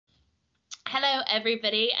Hello,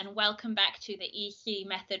 everybody, and welcome back to the EC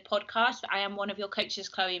Method podcast. I am one of your coaches,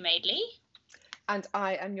 Chloe Madeley. And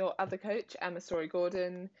I am your other coach, Emma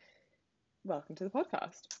Story-Gordon. Welcome to the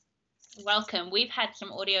podcast. Welcome. We've had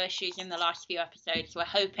some audio issues in the last few episodes. We're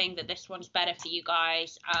hoping that this one's better for you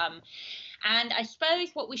guys. And I suppose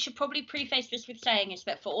what we should probably preface this with saying is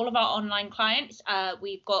that for all of our online clients,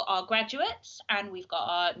 we've got our graduates and we've got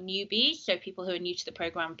our newbies, so people who are new to the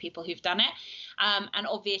program, people who've done it. And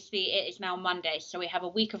obviously it is now Monday, so we have a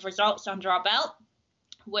week of results under our belt.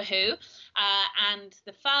 Woohoo. And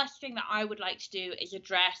the first thing that I would like to do is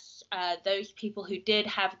address those people who did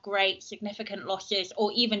have great significant losses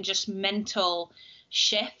or even just mental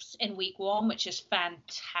shifts in week one, which is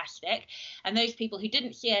fantastic. And those people who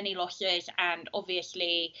didn't see any losses, and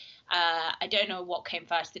obviously I don't know what came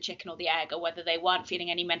first, the chicken or the egg, or whether they weren't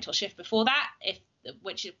feeling any mental shift before that,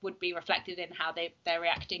 which would be reflected in how they're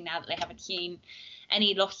reacting now that they haven't seen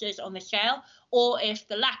any losses on the scale, or if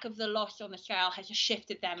the lack of the loss on the scale has just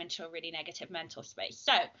shifted them into a really negative mental space.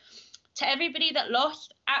 So to everybody that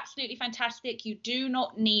lost, absolutely fantastic. You do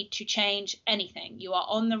not need to change anything. You are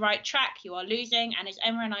on the right track. You are losing. And as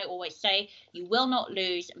Emma and I always say, you will not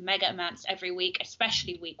lose mega amounts every week,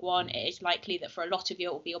 especially week one. It is likely that for a lot of you,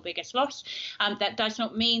 it will be your biggest loss. That does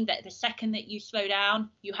not mean that the second that you slow down,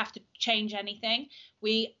 you have to change anything.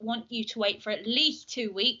 We want you to wait for at least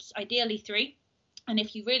 2 weeks, ideally 3. And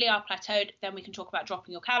if you really are plateaued, then we can talk about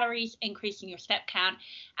dropping your calories, increasing your step count,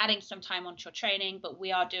 adding some time onto your training. But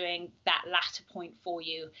we are doing that latter point for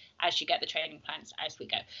you as you get the training plans as we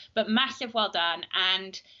go. But massive well done.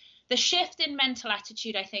 And the shift in mental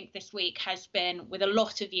attitude, I think, this week has been, with a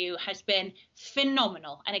lot of you, has been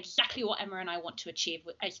phenomenal, and exactly what Emma and I want to achieve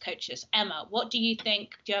as coaches. Emma, what do you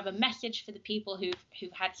think? Do you have a message for the people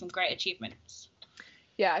who've had some great achievements?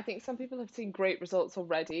 Yeah, I think some people have seen great results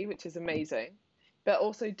already, which is amazing. But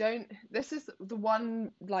also this is the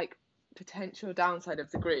one potential downside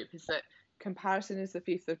of the group, is that comparison is the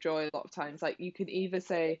thief of joy a lot of times. Like, you could either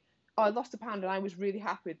say, oh, I lost 1 pound and I was really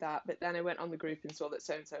happy with that, but then I went on the group and saw that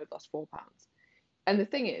so-and-so had lost 4 pounds. And the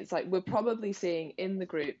thing is, we're probably seeing in the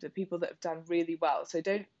group the people that have done really well. So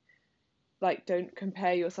don't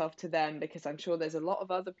compare yourself to them, because I'm sure there's a lot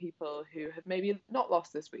of other people who have maybe not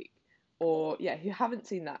lost this week, or who haven't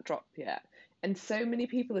seen that drop yet. And so many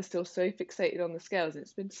people are still so fixated on the scales.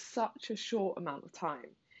 It's been such a short amount of time.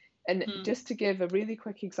 And just to give a really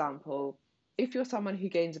quick example, if you're someone who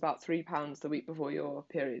gains about 3 pounds the week before your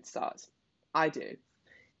period starts, I do,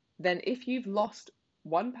 then if you've lost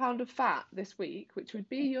 1 pound of fat this week, which would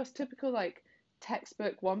be your typical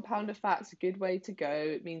textbook 1 pound of fat is a good way to go.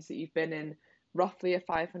 It means that you've been in roughly a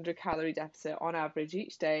 500 calorie deficit on average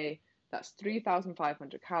each day. That's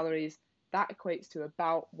 3,500 calories. That equates to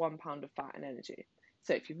about 1 pound of fat and energy.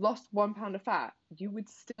 So if you've lost 1 pound of fat, you would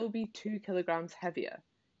still be 2 kilograms heavier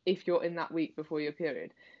if you're in that week before your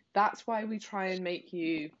period. That's why we try and make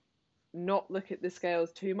you not look at the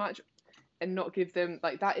scales too much and not give them,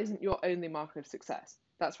 that isn't your only marker of success.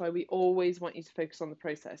 That's why we always want you to focus on the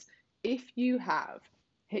process. If you have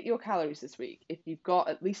hit your calories this week, if you've got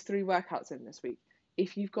at least 3 workouts in this week,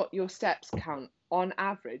 if you've got your steps count on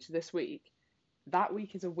average this week, that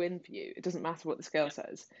week is a win for you. It doesn't matter what the scale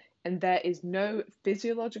says. And there is no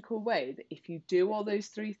physiological way that if you do all those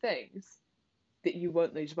 3 things that you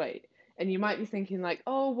won't lose weight. And you might be thinking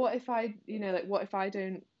oh, what if I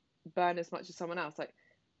don't burn as much as someone else?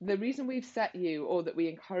 The reason we've set you, or that we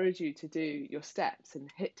encourage you to do your steps and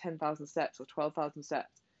hit 10,000 steps or 12,000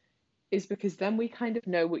 steps, is because then we kind of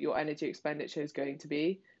know what your energy expenditure is going to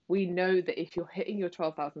be. We know that if you're hitting your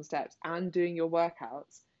 12,000 steps and doing your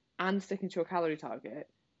workouts and sticking to your calorie target,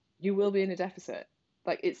 you will be in a deficit.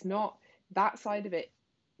 It's not, that side of it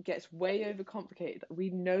gets way overcomplicated.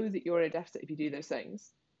 We know that you're in a deficit if you do those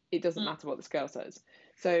things. It doesn't matter what the scale says.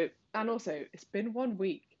 So, and also, it's been 1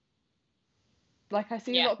 week. I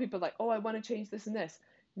see a lot of people oh, I want to change this and this.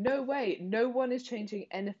 No way. No one is changing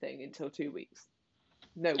anything until 2 weeks.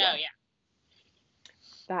 No one. Oh, yeah.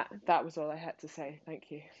 That was all I had to say. Thank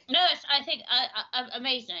you. No, I think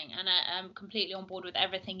amazing, and I'm completely on board with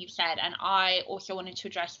everything you've said. And I also wanted to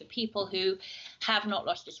address the people who have not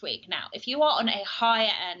lost this week. Now, if you are on a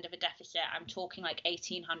higher end of a deficit, I'm talking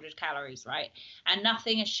 1,800 calories, right? And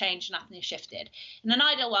nothing has changed, nothing has shifted. In an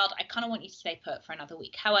ideal world, I kind of want you to stay put for another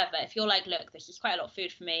week. However, if you're look, this is quite a lot of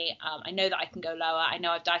food for me. I know that I can go lower. I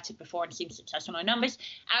know I've dieted before and seen success on my numbers.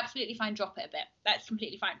 Absolutely fine. Drop it a bit. That's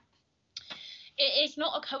completely fine. It is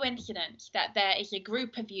not a coincidence that there is a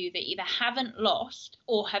group of you that either haven't lost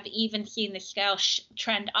or have even seen the scale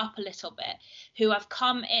trend up a little bit, who have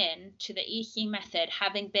come in to the EC method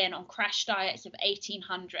having been on crash diets of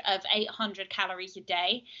 800 calories a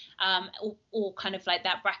day, or kind of like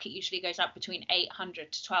that bracket usually goes up between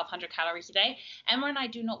 800 to 1200 calories a day. Emma and I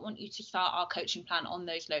do not want you to start our coaching plan on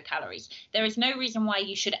those low calories. There is no reason why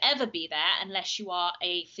you should ever be there unless you are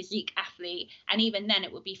a physique athlete, and even then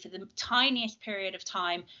it would be for the tiniest period of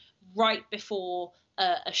time right before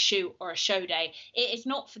a shoot or a show day. It is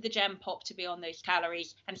not for the gem pop to be on those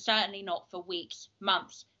calories, and certainly not for weeks,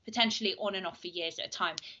 months, potentially on and off for years at a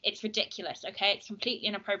time. It's ridiculous, okay? It's completely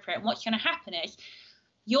inappropriate. And what's going to happen is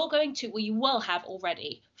you're going to, well, you will have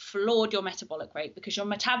already floored your metabolic rate, because your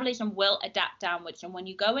metabolism will adapt downwards. And when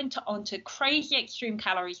you go onto crazy extreme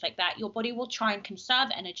calories like that, your body will try and conserve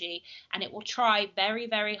energy, and it will try very,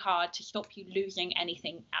 very hard to stop you losing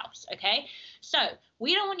anything else. Okay, so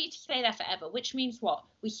we don't want you to stay there forever, which means what?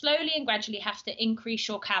 We slowly and gradually have to increase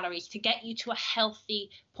your calories to get you to a healthy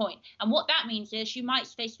point. And what that means is you might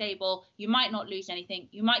stay stable, you might not lose anything,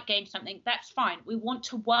 you might gain something. That's fine. We want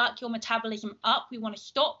to work your metabolism up. We want to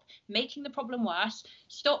stop making the problem worse,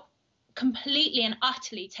 stop completely and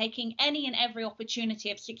utterly taking any and every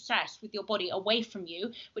opportunity of success with your body away from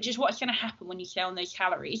you, which is what's going to happen when you stay on those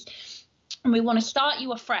calories. And we want to start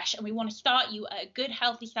you afresh, and we want to start you at a good,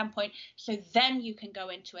 healthy standpoint, so then you can go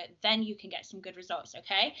into it, then you can get some good results,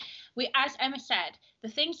 okay? As Emma said, the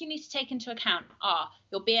things you need to take into account are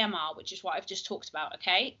your BMR, which is what I've just talked about,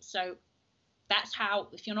 okay? So that's how,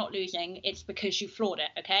 if you're not losing, it's because you floored it,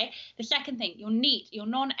 okay? The second thing, your NEAT, your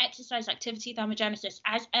non-exercise activity thermogenesis.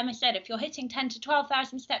 As Emma said, if you're hitting 10 to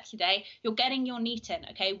 12,000 steps a day, you're getting your NEAT in,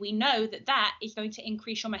 okay? We know that that is going to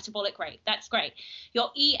increase your metabolic rate. That's great. Your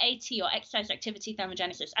EAT, your exercise activity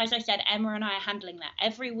thermogenesis. As I said, Emma and I are handling that.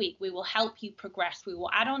 Every week, we will help you progress. We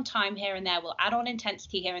will add on time here and there. We'll add on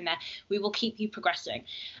intensity here and there. We will keep you progressing.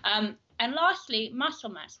 And lastly,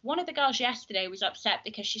 muscle mass. One of the girls yesterday was upset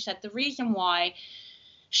because she said the reason why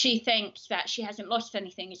she thinks that she hasn't lost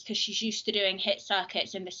anything is because she's used to doing HIIT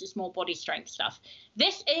circuits, and this is more body strength stuff.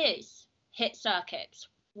 This is HIIT circuits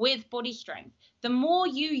with body strength. The more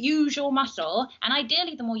you use your muscle, and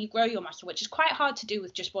ideally the more you grow your muscle, which is quite hard to do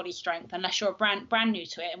with just body strength unless you're brand new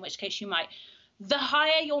to it, in which case you might, the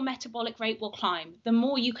higher your metabolic rate will climb, the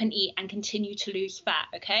more you can eat and continue to lose fat,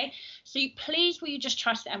 okay? So please, will you just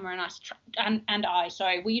trust Emma and us,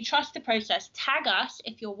 will you trust the process? Tag us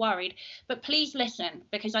if you're worried, but please listen,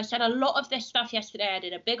 because I said a lot of this stuff yesterday. I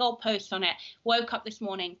did a big old post on it, woke up this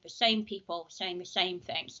morning, the same people saying the same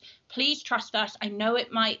things. Please trust us. I know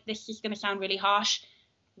this is going to sound really harsh.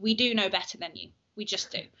 We do know better than you. We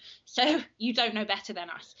just do. So you don't know better than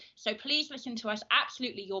us. So please listen to us.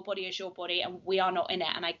 Absolutely, your body is your body, and we are not in it.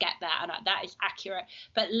 And I get that, and that is accurate.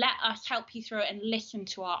 But let us help you through it and listen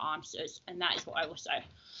to our answers. And that is what I will say.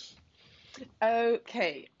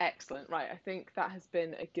 Okay, excellent. Right, I think that has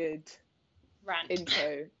been a good rant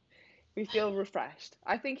intro. We feel refreshed.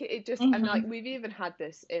 I think it just, and like we've even had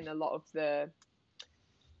this in a lot of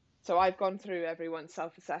so I've gone through everyone's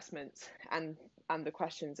self-assessments and the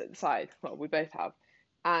questions at the side. Well, we both have.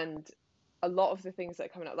 And a lot of the things that are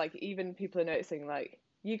coming up, like even people are noticing, like,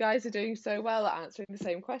 you guys are doing so well at answering the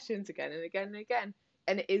same questions again and again and again.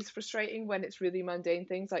 And it is frustrating when it's really mundane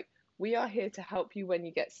things. Like, we are here to help you when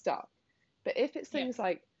you get stuck. But if it's things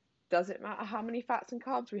like, does it matter how many fats and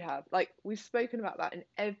carbs we have? Like, we've spoken about that in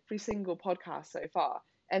every single podcast so far,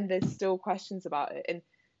 and there's still questions about it. And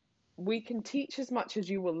we can teach as much as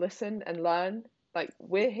you will listen and learn. Like,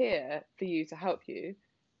 we're here for you to help you.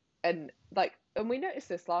 And we noticed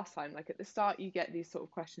this last time, like at the start you get these sort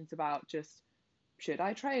of questions about just, should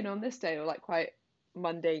I train on this day, or like quite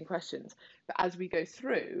mundane questions. But as we go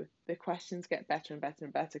through, the questions get better and better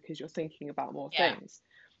and better because you're thinking about more things.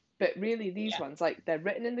 But really these ones, like, they're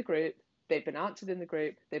written in the group, they've been answered in the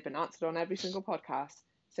group, they've been answered on every single podcast.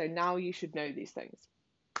 So now you should know these things.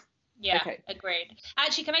 Yeah, okay. Agreed.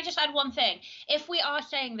 Actually, can I just add one thing? If we are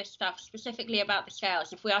saying this stuff specifically about the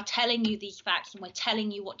scales, if we are telling you these facts and we're telling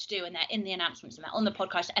you what to do, and they're in the announcements and they're on the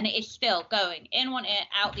podcast, and it is still going in one ear,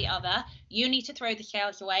 out the other, you need to throw the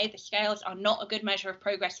scales away. The scales are not a good measure of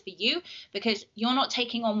progress for you, because you're not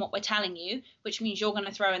taking on what we're telling you, which means you're going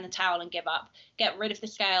to throw in the towel and give up. Get rid of the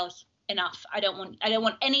scales. Enough. I don't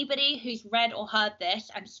want anybody who's read or heard this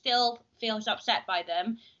and still feels upset by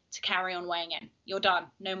them to carry on weighing in. You're done.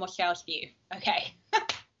 No more scales for you. Okay.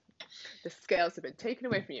 The scales have been taken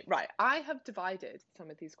away from you. Right. I have divided some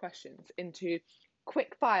of these questions into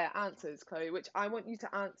quick fire answers, Chloe, which I want you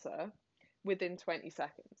to answer within 20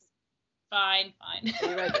 seconds. Fine. Are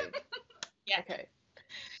you ready? Yeah. Okay.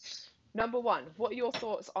 Number one, what are your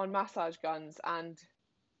thoughts on massage guns and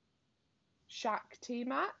Shakti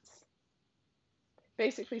mats?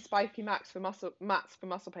 Basically, spiky mats for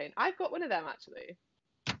muscle pain. I've got one of them actually.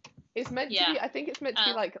 It's meant to be. I think it's meant to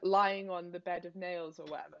be like lying on the bed of nails or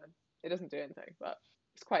whatever. It doesn't do anything, but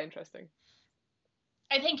it's quite interesting.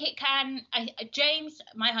 I think it can. James,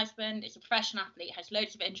 my husband, is a professional athlete, has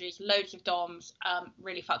loads of injuries, loads of DOMs,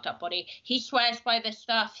 really fucked up body. He swears by this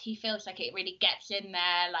stuff. He feels like it really gets in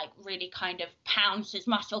there, like really kind of pounds his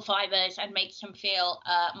muscle fibers and makes him feel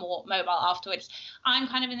more mobile afterwards. I'm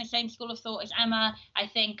kind of in the same school of thought as Emma. I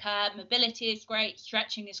think mobility is great,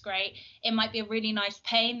 stretching is great. It might be a really nice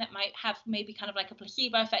pain that might have maybe kind of like a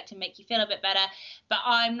placebo effect and make you feel a bit better, but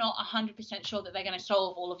I'm not 100% sure that they're going to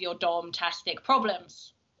solve all of your DOM-tastic problems.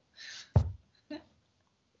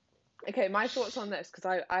 Okay, my thoughts on this,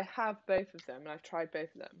 because I have both of them and I've tried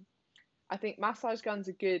both of them. I think massage guns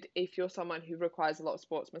are good if you're someone who requires a lot of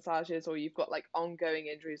sports massages or you've got like ongoing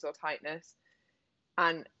injuries or tightness.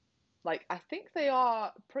 And like, I think they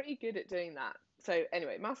are pretty good at doing that. So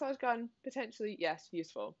anyway, massage gun, potentially, yes,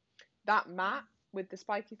 useful. That mat with the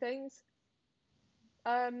spiky things,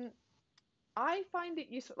 I find it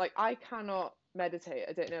useful. Like, I cannot meditate.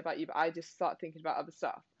 I don't know about you, but I just start thinking about other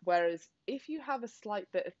stuff. Whereas if you have a slight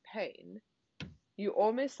bit of pain, you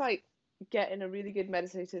almost like get in a really good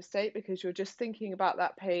meditative state because you're just thinking about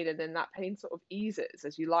that pain and then that pain sort of eases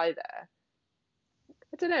as you lie there.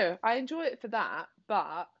 I don't know. I enjoy it for that,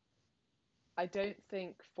 but I don't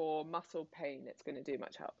think for muscle pain it's going to do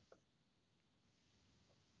much help.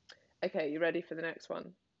 Okay, you ready for the next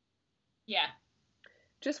one? Yeah.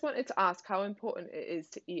 Just wanted to ask how important it is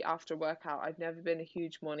to eat after a workout. I've never been a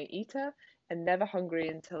huge morning eater and never hungry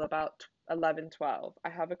until about 11:12. I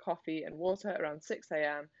have a coffee and water around 6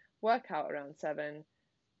 a.m., workout around 7.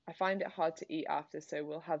 I find it hard to eat after,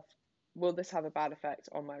 so will this have a bad effect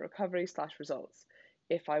on my recovery / results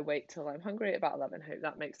if I wait till I'm hungry at about 11? Hope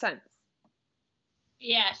that makes sense.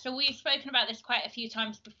 Yeah, so we've spoken about this quite a few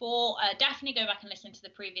times before. Definitely go back and listen to the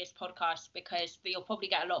previous podcast because you'll probably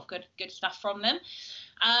get a lot of good stuff from them.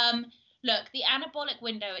 Look, the anabolic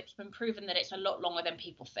window, it's been proven that it's a lot longer than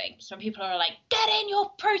people think. Some people are like, get in your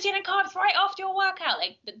protein and carbs right after your workout.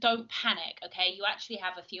 Like, don't panic, okay? You actually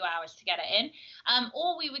have a few hours to get it in.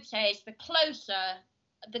 All we would say is the closest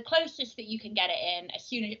that you can get it in as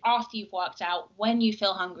soon as after you've worked out, when you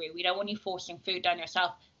feel hungry. We don't want you forcing food down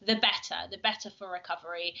yourself. The better for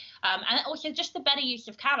recovery, and also just the better use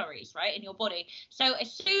of calories, right, in your body. So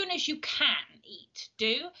as soon as you can eat,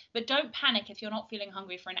 but don't panic if you're not feeling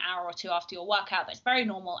hungry for an hour or two after your workout. That's very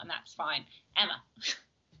normal and that's fine. Emma?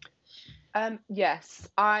 Yes,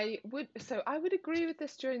 I would agree with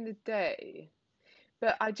this during the day,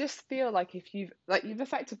 but I just feel like if you've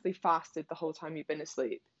effectively fasted the whole time you've been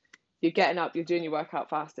asleep, you're getting up, you're doing your workout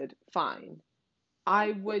fasted, fine.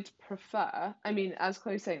 I would prefer, I mean, as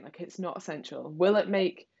Chloe's saying, like, it's not essential. Will it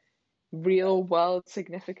make real world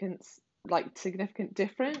significant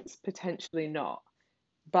difference? Potentially not.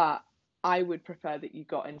 But I would prefer that you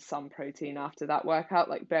got in some protein after that workout,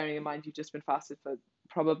 like bearing in mind you've just been fasted for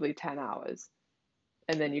probably 10 hours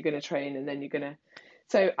and then you're going to train and then you're going to.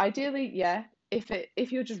 So ideally, yeah,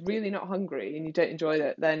 if you're just really not hungry and you don't enjoy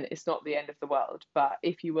it, then it's not the end of the world. But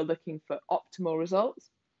if you were looking for optimal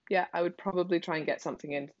results, yeah, I would probably try and get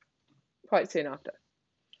something in quite soon after.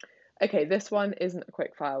 Okay, this one isn't a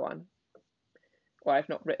quick fire one. Or I've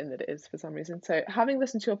not written that it is for some reason. So, having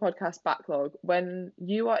listened to your podcast backlog, when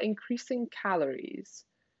you are increasing calories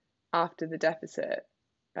after the deficit,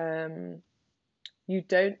 you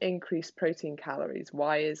don't increase protein calories.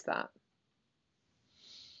 Why is that?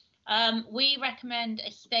 We recommend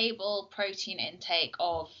a stable protein intake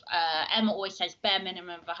of, Emma always says bare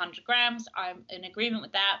minimum of 100 grams. I'm in agreement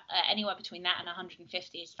with that. Anywhere between that and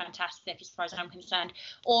 150 is fantastic as far as I'm concerned.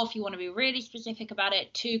 Or if you want to be really specific about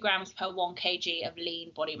it, 2 grams per 1 kg of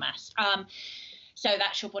lean body mass. So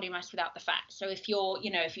that's your body mass without the fat. So if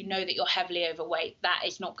if you know that you're heavily overweight, that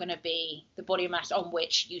is not going to be the body mass on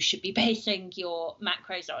which you should be basing your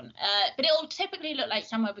macros on. But it'll typically look like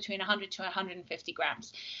somewhere between 100 to 150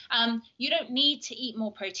 grams. You don't need to eat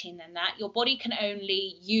more protein than that. Your body can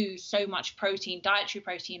only use so much protein, dietary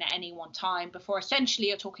protein at any one time before essentially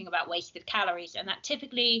you're talking about wasted calories. And that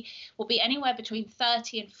typically will be anywhere between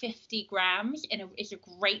 30 and 50 grams is a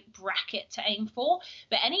great bracket to aim for.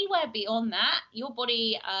 But anywhere beyond that, your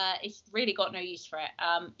body is really got no use for it.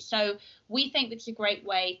 So we think it's a great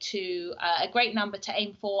way to a great number to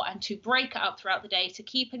aim for and to break it up throughout the day to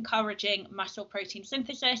keep encouraging muscle protein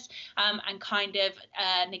synthesis and kind of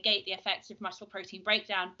negate the effects of muscle protein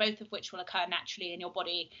breakdown, both of which will occur naturally in your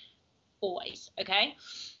body always. Okay.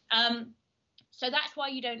 So that's why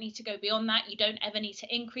you don't need to go beyond that. You don't ever need to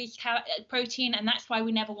increase protein. And that's why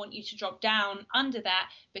we never want you to drop down under that,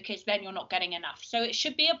 because then you're not getting enough. So it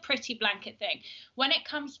should be a pretty blanket thing. When it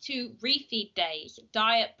comes to refeed days,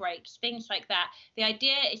 diet breaks, things like that, the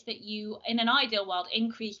idea is that you, in an ideal world,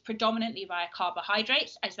 increase predominantly via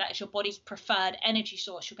carbohydrates, as that is your body's preferred energy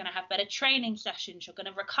source. You're going to have better training sessions. You're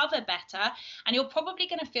going to recover better. And you're probably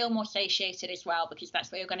going to feel more satiated as well, because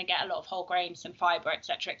that's where you're going to get a lot of whole grains and fiber,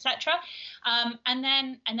 etc., etc. And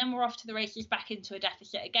then we're off to the races, back into a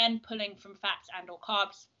deficit again, pulling from fats and or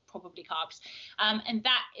carbs, probably carbs. And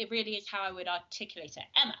that, it really is how I would articulate it.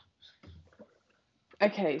 Emma.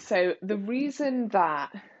 Okay, so the reason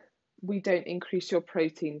that we don't increase your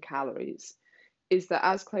protein calories is that,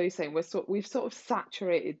 as Chloe's saying, we've sort of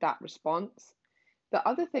saturated that response. The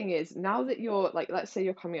other thing is, now that you're like, let's say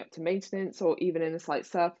you're coming up to maintenance or even in a slight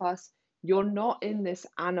surplus, you're not in this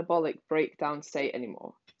anabolic breakdown state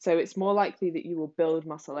anymore. So it's more likely that you will build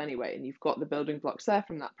muscle anyway, and you've got the building blocks there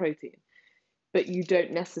from that protein, but you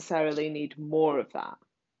don't necessarily need more of that.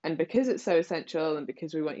 And because it's so essential, and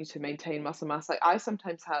because we want you to maintain muscle mass, like I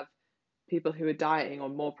sometimes have people who are dieting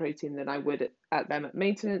on more protein than I would at them at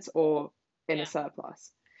maintenance or in a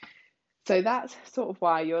surplus. So that's sort of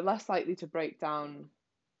why you're less likely to break down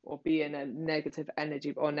or be in a negative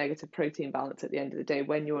energy or negative protein balance at the end of the day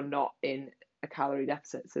when you're not in a calorie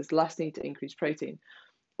deficit. So there's less need to increase protein.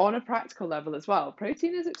 On a practical level as well,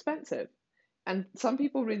 protein is expensive. And some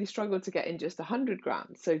people really struggle to get in just 100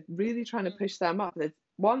 grams. So really trying to push them up.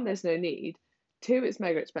 One, there's no need. Two, it's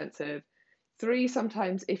mega expensive. Three,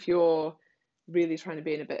 sometimes if you're really trying to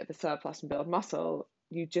be in a bit of a surplus and build muscle,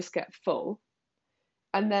 you just get full.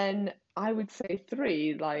 And then I would say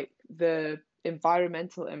three, like the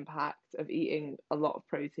environmental impact of eating a lot of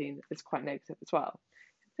protein is quite negative as well.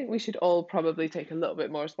 I think we should all probably take a little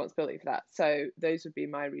bit more responsibility for that. So those would be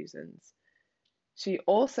my reasons. She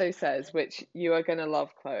also says, which you are going to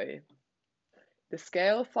love, Chloe, the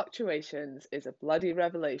scale fluctuations is a bloody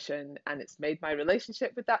revelation, and it's made my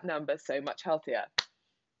relationship with that number so much healthier.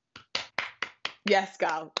 Yes,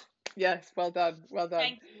 gal. Yes, well done, well done.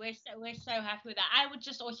 Thank you. We're so happy with that. I would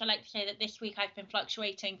just also like to say that this week I've been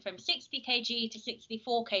fluctuating from 60 kg to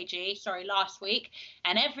 64 kg, sorry, last week,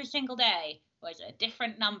 and every single day was a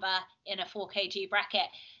different number in a 4 kg bracket.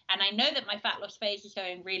 And I know that my fat loss phase is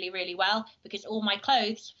going really, really well, because all my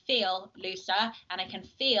clothes feel looser and I can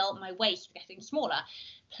feel my waist getting smaller.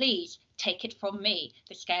 Please take it from me.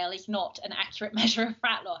 The scale is not an accurate measure of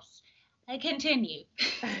fat loss. I continue.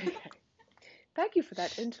 Okay. Thank you for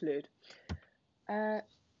that interlude.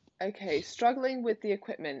 Okay, struggling with the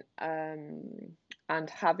equipment and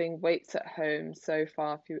having weights at home so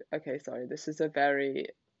far. Okay, sorry, this is a very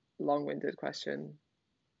long-winded question.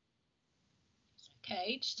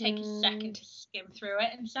 Okay, just take a second to skim through it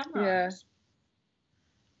and summarize.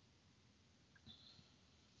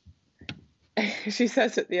 Yeah. She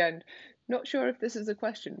says at the end, not sure if this is a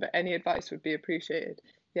question, but any advice would be appreciated.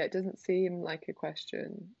 Yeah, it doesn't seem like a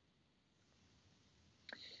question.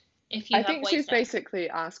 I think she's basically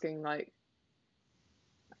asking, like,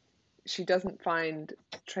 she doesn't find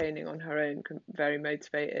training on her own very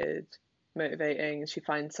motivating. She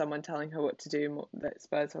finds someone telling her what to do more, that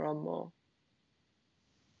spurs her on more.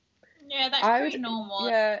 Yeah, that's pretty normal.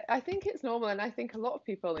 Yeah, I think it's normal, and I think a lot of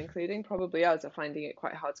people, including probably us, are finding it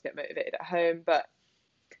quite hard to get motivated at home. But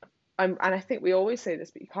and I think we always say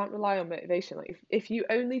this, but you can't rely on motivation. Like if you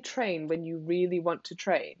only train when you really want to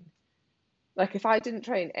train, like if I didn't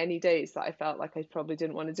train any days that I felt like I probably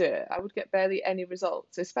didn't want to do it, I would get barely any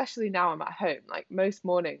results. Especially now I'm at home. Like most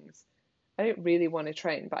mornings, I don't really want to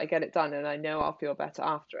train, but I get it done and I know I'll feel better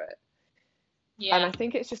after it. Yeah. And I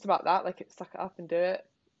think it's just about that, like it's suck it up and do it.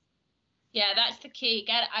 Yeah, that's the key.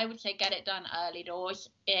 I would say get it done early doors,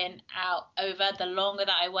 in, out, over. The longer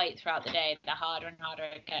that I wait throughout the day, the harder and harder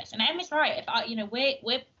it gets. And Emma's right. If I,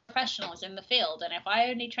 we're professionals in the field, and if I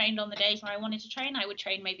only trained on the days where I wanted to train, I would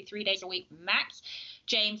train maybe 3 days a week max.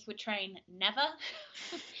 James would train never,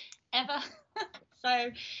 ever.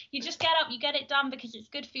 So you just get up, you get it done because it's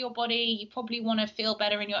good for your body. You probably want to feel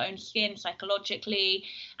better in your own skin psychologically,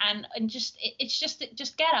 and just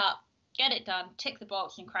get up, get it done, tick the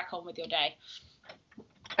box, and crack on with your day.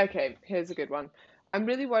 Okay, here's a good one. I'm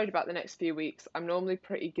really worried about the next few weeks. I'm normally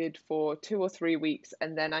pretty good for 2 or 3 weeks,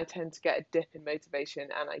 and then I tend to get a dip in motivation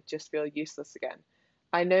and I just feel useless again.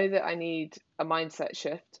 I know that I need a mindset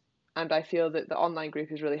shift, and I feel that the online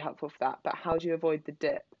group is really helpful for that. But how do you avoid the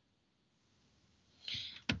dip?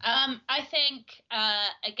 I think,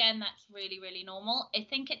 again, that's really, really normal. I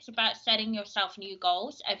think it's about setting yourself new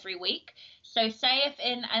goals every week. So, say if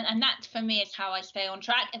and that for me is how I stay on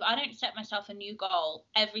track. If I don't set myself a new goal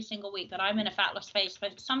every single week, that I'm in a fat loss phase.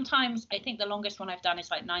 But sometimes I think the longest one I've done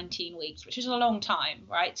is like 19 weeks, which is a long time,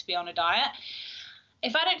 right, to be on a diet.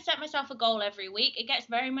 If I don't set myself a goal every week, it gets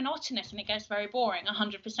very monotonous and it gets very boring,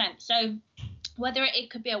 100%. So, whether it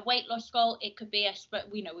could be a weight loss goal, it could be but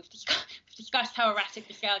we've discussed how erratic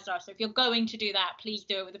the scales are. So if you're going to do that, please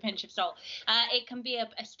do it with a pinch of salt. It can be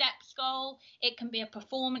a steps goal. It can be a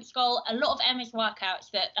performance goal. A lot of Emma's workouts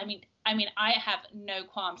that, I have no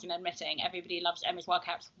qualms in admitting everybody loves Emma's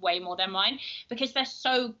workouts way more than mine, because they're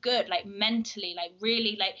so good, like mentally, like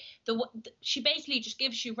really, like she basically just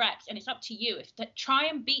gives you reps, and it's up to you if to try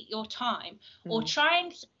and beat your time, or try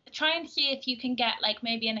and see if you can get like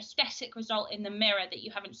maybe an aesthetic result in the mirror that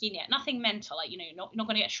you haven't seen yet. Nothing mental, like, you're not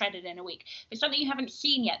going to get shredded in a week, but something you haven't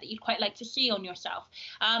seen yet that you'd quite like to see on yourself.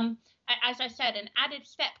 As I said, an added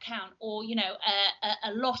step count, or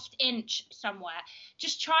a lost inch somewhere.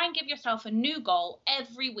 Just try and give yourself a new goal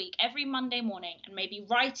every week, every Monday morning, and maybe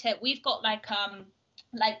write it. We've got like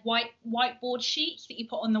whiteboard sheets that you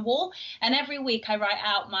put on the wall, and every week I write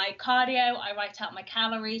out my cardio, I write out my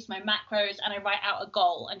calories, my macros, and I write out a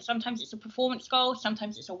goal. And sometimes it's a performance goal,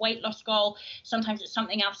 sometimes it's a weight loss goal, sometimes it's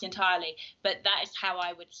something else entirely, but that is how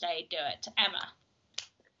I would say do it. Emma?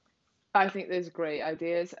 I think there's great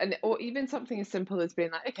ideas, or even something as simple as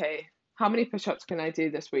being like, okay, how many push-ups can I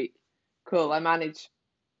do this week? Cool, I manage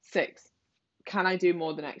 6. Can I do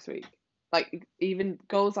more the next week? Like, even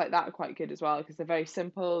goals like that are quite good as well, because they're very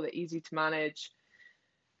simple, they're easy to manage.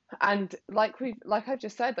 And like I've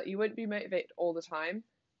just said, that you wouldn't be motivated all the time.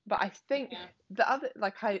 But I think the other,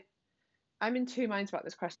 I'm in two minds about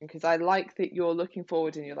this question, because I like that you're looking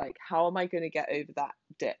forward and you're like, how am I going to get over that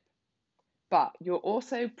dip? But you're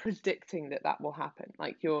also predicting that will happen.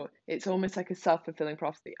 Like, it's almost like a self-fulfilling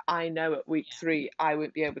prophecy. I know at week 3 I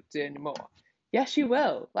won't be able to do anymore. Yes, you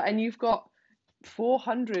will. And you've got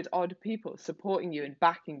 400 odd people supporting you and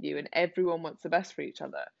backing you, and everyone wants the best for each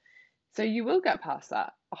other. So you will get past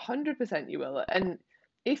that. 100% you will. And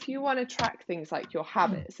if you want to track things like your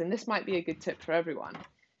habits, and this might be a good tip for everyone,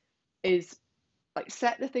 is like,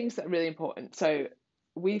 set the things that are really important. So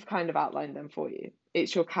we've kind of outlined them for you.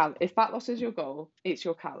 It's your if fat loss is your goal, it's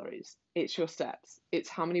your calories, it's your steps, it's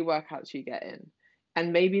how many workouts you get in.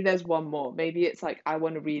 And maybe there's one more. Maybe it's like, I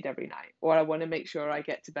want to read every night, or I want to make sure I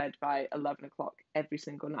get to bed by 11 o'clock every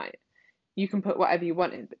single night. You can put whatever you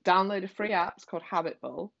want in, but download a free app. It's called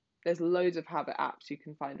Habitbull. There's loads of habit apps. You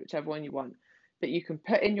can find whichever one you want, but you can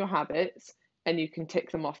put in your habits and you can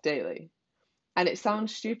tick them off daily. And it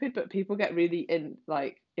sounds stupid, but people get really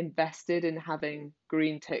invested in having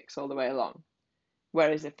green ticks all the way along.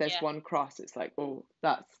 Whereas if there's one cross, it's like, oh,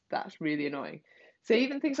 that's really annoying. So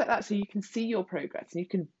even things like that, so you can see your progress, and you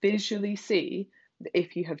can visually see that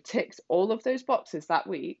if you have ticked all of those boxes that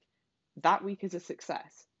week is a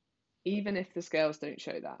success, even if the scales don't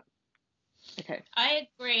show that. Okay. I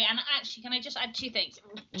agree. And actually, can I just add 2 things?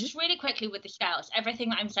 Just really quickly with the scales, everything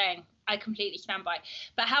that I'm saying, I completely stand by.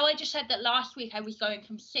 But how I just said that last week I was going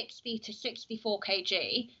from 60 to 64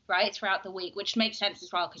 kg, right, throughout the week, which makes sense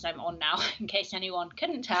as well, because I'm on now, in case anyone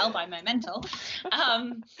couldn't tell by my mental. So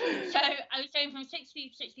I was going from 60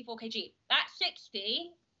 to 64 kg. That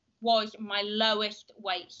 60 was my lowest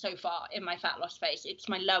weight so far in my fat loss phase. It's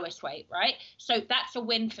my lowest weight, right? So that's a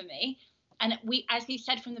win for me. And as we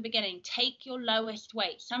said from the beginning, take your lowest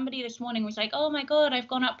weight. Somebody this morning was like, oh my God, I've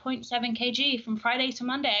gone up 0.7 kg from Friday to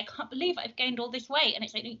Monday. I can't believe I've gained all this weight. And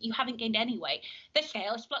it's like, you haven't gained any weight. The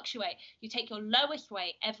scales fluctuate. You take your lowest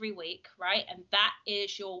weight every week, right? And that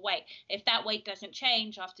is your weight. If that weight doesn't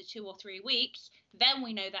change after 2 or 3 weeks, then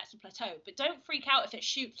we know that's a plateau. But don't freak out if it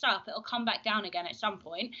shoots up. It'll come back down again at some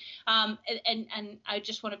point. And I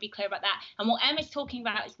just want to be clear about that. And what Emma's talking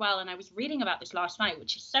about as well, and I was reading about this last night,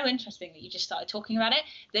 which is so interesting that you just started talking about it,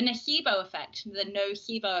 the nocebo effect, the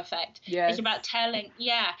nocebo effect. Yes. Is about telling,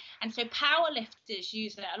 and so powerlifters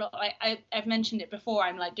use it a lot. I've mentioned it before.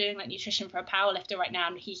 I'm like doing like nutrition for a powerlifter right now,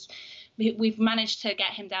 and we've managed to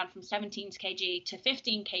get him down from 17 kg to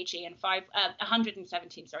 15 kg in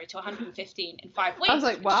 117 to 115 in 5 weeks. I was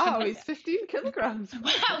like, wow, he's 15 kilograms.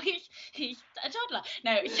 Wow, he's a toddler.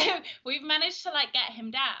 No, so we've managed to like get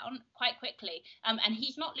him down quite quickly, and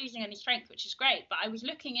he's not losing any strength, which is great. But I was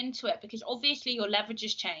looking into it because obviously your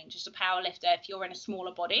leverages change as a powerlifter if you're in a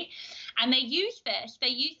smaller body, and they use this.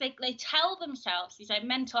 They tell themselves these like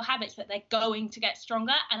mental habits that they're going to get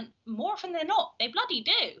stronger, and more often than not, they bloody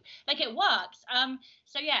do. Like like it works.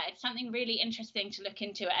 So yeah, it's something really interesting to look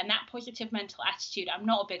into. And that positive mental attitude, I'm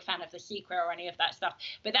not a big fan of The Secret or any of that stuff,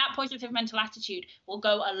 but that positive mental attitude will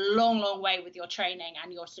go a long way with your training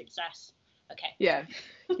and your success. Okay. Yeah.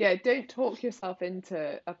 Yeah, don't talk yourself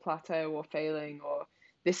into a plateau or failing, or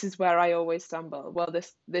this is where I always stumble. Well,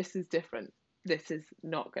 this is different. This is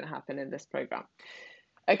not going to happen in this program.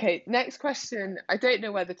 Okay, next question. I don't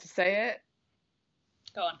know whether to say it.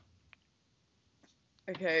 Go on.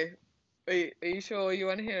 Okay. Are you sure you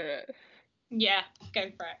want to hear it? Yeah, go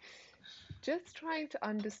for it. Just trying to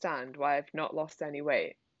understand why I've not lost any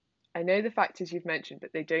weight. I know the factors you've mentioned,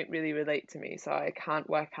 but they don't really relate to me, so I can't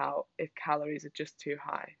work out if calories are just too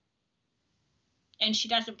high. And she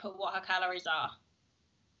doesn't put what her calories are.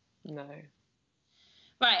 No.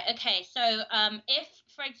 Right, okay, so if,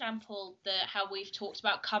 for example, how we've talked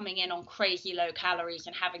about coming in on crazy low calories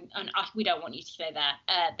and we don't want you to stay there,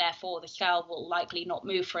 therefore the scale will likely not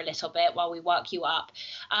move for a little bit while we work you up.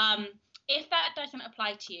 If that doesn't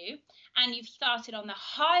apply to you and you've started on the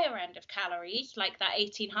higher end of calories, like that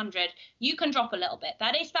 1800, you can drop a little bit.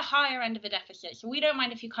 That is the higher end of a deficit. So we don't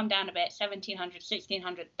mind if you come down a bit, 1700,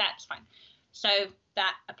 1600, that's fine. So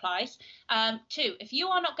that applies. 2, if you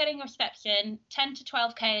are not getting your steps in 10 to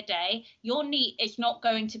 12k a day, your NEAT is not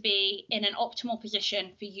going to be in an optimal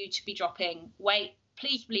position for you to be dropping weight.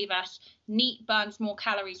 Please believe us, NEAT burns more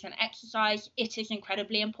calories than exercise. It is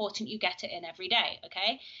incredibly important you get it in every day,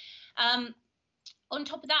 okay? On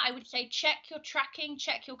top of that, I would say check your tracking,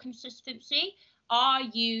 check your consistency. Are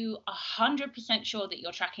you 100% sure that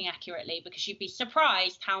you're tracking accurately? Because you'd be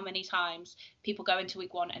surprised how many times people go into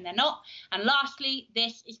week 1 and they're not. And lastly,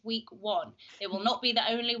 this is week 1. It will not be the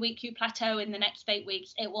only week you plateau in the next 8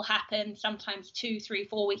 weeks. It will happen sometimes 2, 3,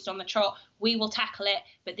 4 weeks on the trot. We will tackle it,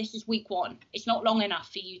 but this is week 1. It's not long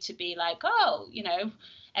enough for you to be like, oh,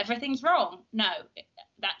 everything's wrong. No,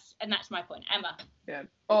 that's my point. Emma. Yeah.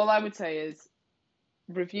 All I would say is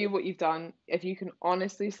review what you've done. If you can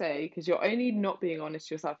honestly say, because you're only not being honest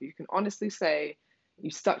to yourself, you can honestly say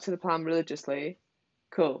you stuck to the plan religiously,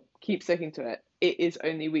 cool, keep sticking to it. It is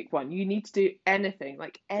only week 1. You need to do anything,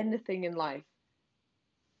 like anything in life.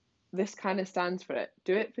 This kind of stands for it.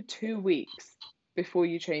 Do it for 2 weeks before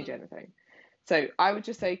you change anything. So I would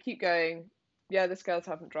just say keep going. Yeah, the scales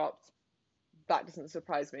haven't dropped. That doesn't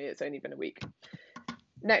surprise me. It's only been a week.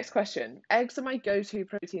 Next question. Eggs are my go-to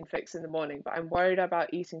protein fix in the morning, but I'm worried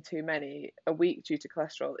about eating too many a week due to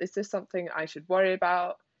cholesterol. Is this something I should worry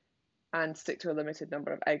about and stick to a limited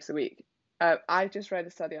number of eggs a week? I just read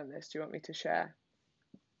a study on this. Do you want me to share?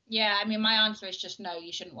 Yeah, I mean, my answer is just no,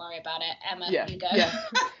 you shouldn't worry about it. Emma, you go. Yeah.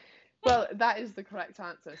 Well, that is the correct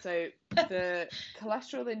answer. So the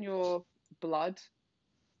cholesterol in your blood,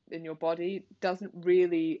 in your body, doesn't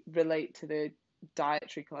really relate to the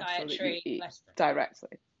dietary cholesterol that you eat directly.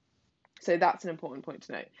 So that's an important point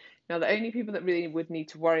to note. Now, the only people that really would need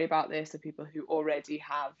to worry about this are people who already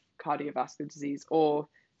have cardiovascular disease or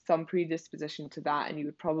some predisposition to that, and you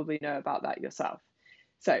would probably know about that yourself.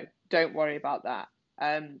 So don't worry about that.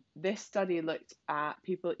 This study looked at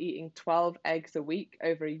people eating 12 eggs a week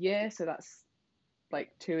over a year, so that's like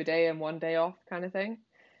 2 a day and 1 day off kind of thing.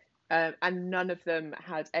 And none of them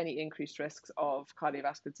had any increased risks of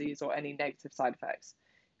cardiovascular disease or any negative side effects.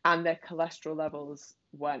 And their cholesterol levels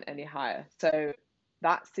weren't any higher. So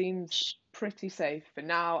that seems pretty safe. For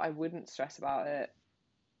now, I wouldn't stress about it.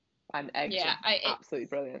 And eggs are absolutely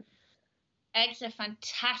brilliant. Eggs are a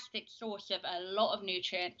fantastic source of a lot of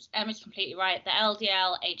nutrients. Emma's completely right. The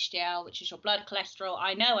LDL, HDL, which is your blood cholesterol.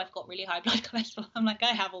 I know I've got really high blood cholesterol. I'm like, I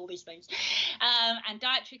have all these things. And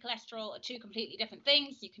dietary cholesterol are 2 completely different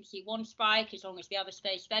things. You can see one spike as long as the other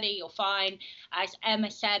stays steady, you're fine. As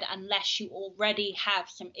Emma said, unless you already have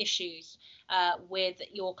some issues with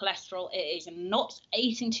your cholesterol, it is not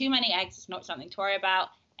eating too many eggs. It's not something to worry about.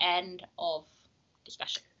 End of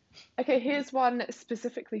discussion. Okay, here's one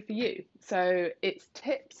specifically for you. So it's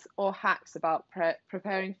tips or hacks about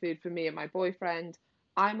preparing food for me and my boyfriend.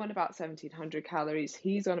 I'm on about 1,700 calories.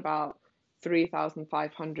 He's on about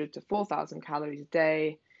 3,500 to 4,000 calories a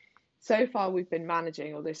day. So far, we've been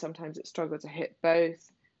managing, although sometimes it's struggled to hit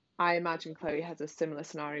both. I imagine Chloe has a similar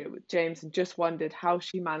scenario with James and just wondered how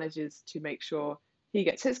she manages to make sure he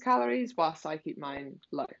gets his calories whilst I keep mine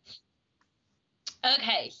low.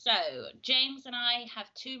 Okay, so James and I have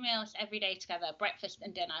 2 meals every day together, breakfast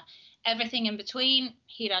and dinner. Everything in between,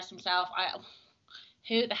 he does himself.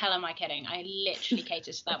 Who the hell am I kidding? I literally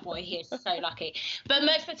cater to that boy. He is so lucky. But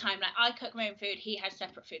most of the time, like, I cook my own food. He has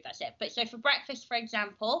separate food. That's it. But so for breakfast, for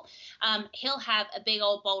example, he'll have a big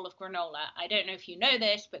old bowl of granola. I don't know if you know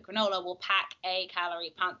this, but granola will pack a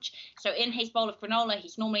calorie punch. So in his bowl of granola,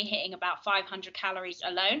 he's normally hitting about 500 calories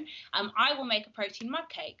alone. I will make a protein mug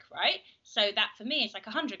cake, right? So that for me is like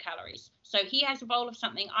 100 calories. So he has a bowl of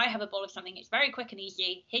something, I have a bowl of something. It's very quick and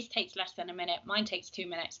easy. His takes less than a minute. Mine takes 2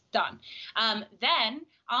 minutes. Done. Then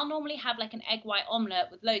I'll normally have like an egg white omelette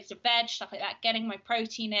with loads of veg, stuff like that, getting my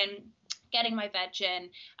protein in, getting my veg in.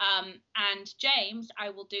 And James,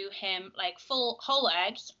 I will do him like full whole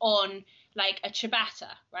eggs on like a ciabatta,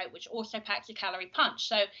 right, which also packs a calorie punch.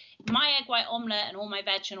 So my egg white omelette and all my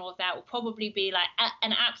veg and all of that will probably be like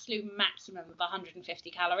an absolute maximum of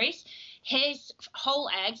 150 calories. His whole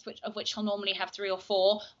eggs, of which he'll normally have 3 or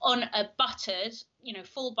 4, on a buttered,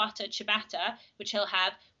 full buttered ciabatta, which he'll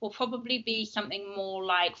have, will probably be something more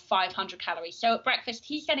like 500 calories. So at breakfast,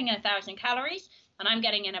 he's getting in 1,000 calories, and I'm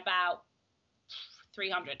getting in about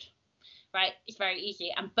 300. Right, it's very easy,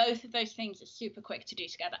 and both of those things are super quick to do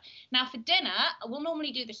together. Now for dinner, we'll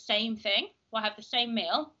normally do the same thing. We'll have the same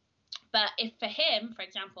meal, but if for him, for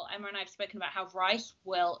example, Emma and I have spoken about how rice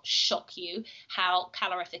will shock you, how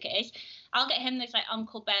calorific it is. I'll get him this like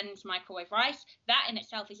Uncle Ben's microwave rice. That in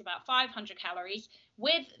itself is about 500 calories.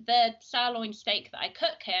 With the sirloin steak that I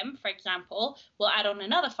cook him, for example, we'll add on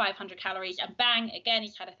another 500 calories, and bang, again,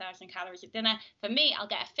 he's had 1,000 calories at dinner. For me, I'll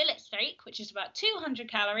get a fillet steak, which is about 200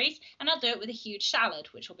 calories, and I'll do it with a huge salad,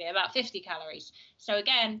 which will be about 50 calories. So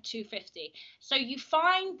again, 250. So you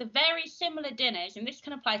find the very similar dinners, and this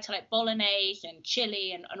can apply to like bolognese and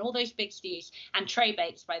chili and all those big stews, and tray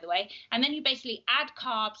bakes, by the way. And then you basically add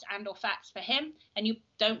carbs and or fats for him, and you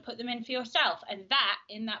don't put them in for yourself. And that,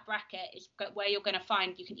 in that bracket, is where you're going to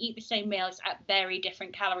find you can eat the same meals at very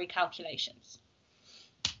different calorie calculations.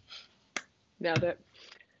 Nailed it.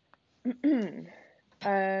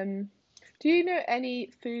 Do you know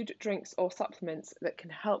any food, drinks, or supplements that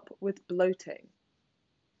can help with bloating?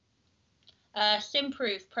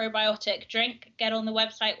 Simprove probiotic drink. Get on the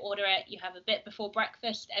website, order it. You have a bit before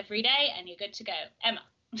breakfast every day, and you're good to go. Emma.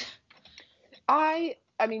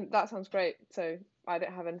 I mean, that sounds great. So I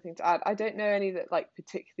don't have anything to add. I don't know any that like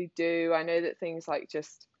particularly do. I know that things like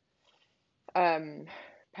just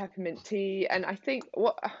peppermint tea, and I think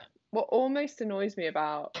what almost annoys me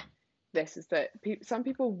about this is that some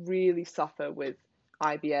people really suffer with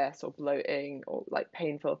IBS or bloating or like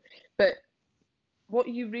painful, but what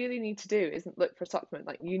you really need to do isn't look for a supplement.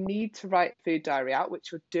 Like, you need to write food diary out,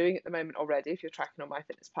 which you're doing at the moment already if you're tracking on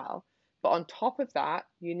MyFitnessPal. But on top of that,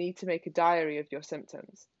 you need to make a diary of your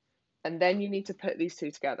symptoms. And then you need to put these two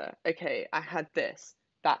together. Okay, I had this.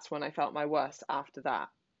 That's when I felt my worst after that.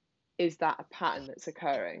 Is that a pattern that's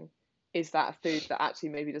occurring? Is that a food that actually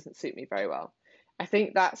maybe doesn't suit me very well? I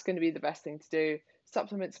think that's going to be the best thing to do.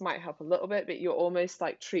 Supplements might help a little bit, but you're almost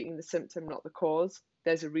like treating the symptom, not the cause.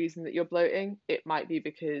 There's a reason that you're bloating. It might be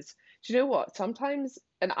because, do you know what? Sometimes,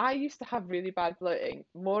 and I used to have really bad bloating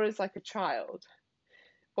more as like a child,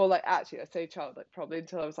 or like actually, I say child, like probably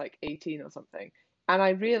until I was like 18 or something. And I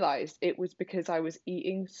realized it was because I was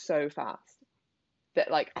eating so fast that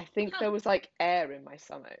like I think there was like air in my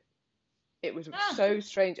stomach. It was so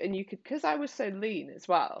strange. And you could, because I was so lean as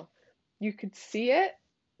well, you could see it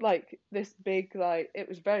like this big, like, it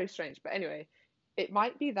was very strange. But anyway, it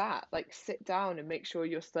might be that, like, sit down and make sure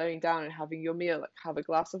you're slowing down and having your meal, like have a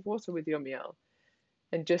glass of water with your meal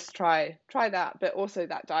and just try that. But also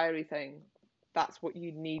that diary thing, that's what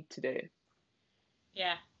you need to do.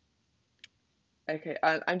 Yeah. Okay,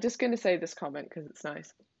 I'm just going to say this comment because it's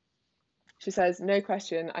nice. She says, no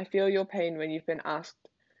question, I feel your pain when you've been asked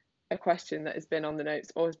a question that has been on the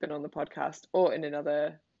notes or has been on the podcast or in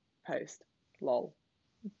another post. Lol.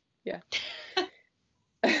 Yeah.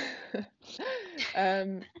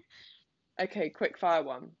 Okay, quick fire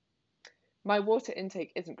one. My water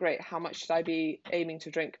intake isn't great. How much should I be aiming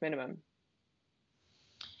to drink minimum?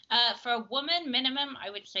 For a woman, minimum, I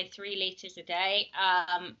would say 3 liters a day.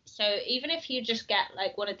 So even if you just get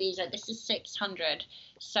like one of these, like this is 600.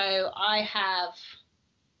 So I have,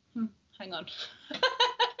 hang on.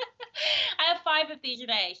 I have 5 of these a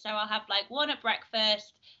day. So I'll have like one at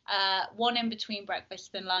breakfast, one in between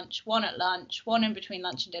breakfast and lunch, one at lunch, one in between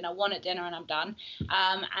lunch and dinner, one at dinner, and I'm done.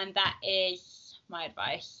 And that is my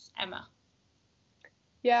advice. Emma.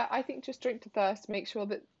 Yeah, I think just drink to thirst. Make sure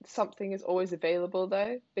that something is always available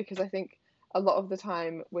though, because I think a lot of the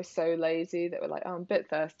time we're so lazy that we're like, oh, I'm a bit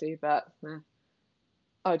thirsty, but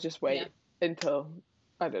I'll just wait until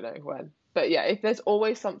I don't know when. But yeah, if there's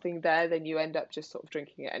always something there, then you end up just sort of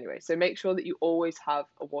drinking it anyway. So make sure that you always have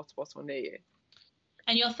a water bottle near you.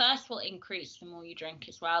 And your thirst will increase the more you drink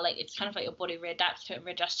as well. Like, it's kind of like your body readapts to it and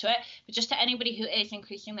readjusts to it. But just to anybody who is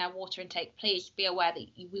increasing their water intake, please be aware that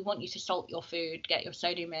we want you to salt your food, get your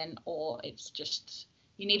sodium in, or it's just,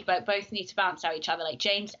 you need both need to balance out each other. Like,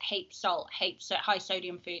 James hates salt, hates high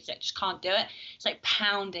sodium foods, like just can't do it. It's like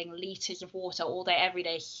pounding liters of water all day every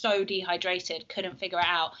day, so dehydrated, couldn't figure it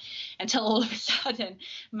out until all of a sudden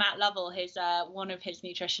Matt Lovell, his one of his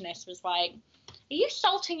nutritionists, was like, are you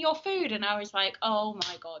salting your food? And I was like, oh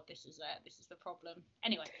my God, this is it. This is the problem.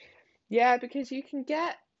 Anyway. Yeah, because you can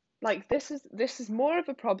get, like, this is more of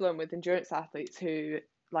a problem with endurance athletes who,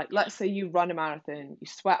 like, let's say you run a marathon, you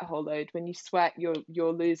sweat a whole load. When you sweat,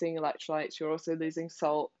 you're losing electrolytes, you're also losing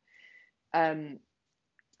salt, but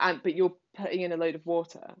you're putting in a load of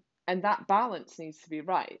water, and that balance needs to be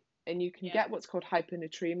right. And you can get what's called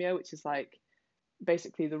hyponatremia, which is like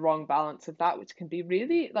basically the wrong balance of that, which can be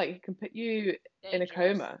really, like, it can put you in a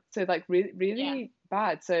coma. So, like, really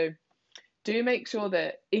bad. So do make sure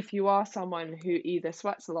that if you are someone who either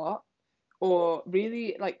sweats a lot or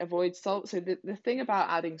really, like, avoids salt. So the thing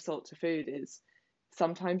about adding salt to food is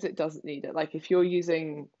sometimes it doesn't need it. Like, if you're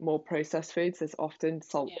using more processed foods, there's often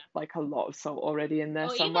salt, like a lot of salt already in there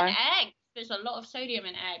somewhere. Even eggs. There's a lot of sodium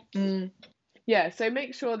in eggs. Yeah, so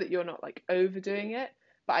make sure that you're not, like, overdoing it.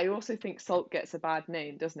 But I also think salt gets a bad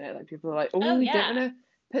name, doesn't it? Like, people are like, oh, you don't want to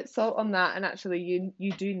put salt on that, and actually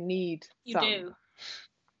you do need some. You do.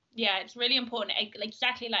 Yeah, it's really important.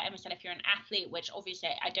 Exactly like Emma said, if you're an athlete, which obviously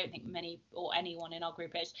I don't think many or anyone in our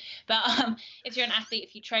group is, but if you're an athlete,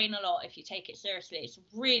 if you train a lot, if you take it seriously, it's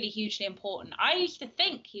really hugely important. I used to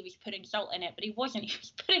think he was putting salt in it, but he wasn't. He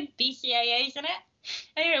was putting BCAAs in it.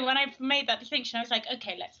 Anyway, when I made that distinction, I was like,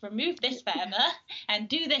 okay, let's remove this forever and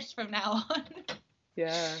do this from now on.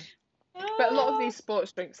 Yeah. But a lot of these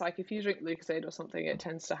sports drinks, like if you drink Lucozade or something, it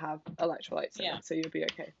tends to have electrolytes in it, so you'll be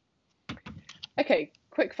okay. Okay,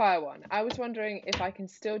 quick fire one. I was wondering if I can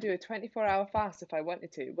still do a 24-hour fast if I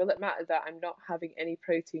wanted to. Will it matter that I'm not having any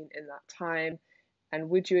protein in that time? And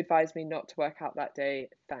would you advise me not to work out that day?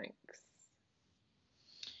 Thanks.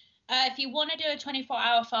 If you want to do a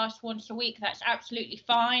 24-hour fast once a week, that's absolutely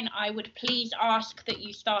fine. I would please ask that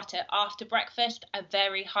you start it after breakfast, a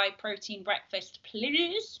very high protein breakfast,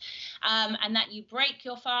 please, and that you break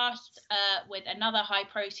your fast with another high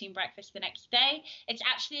protein breakfast the next day. It's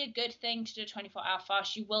actually a good thing to do a 24-hour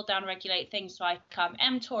fast. You will downregulate things like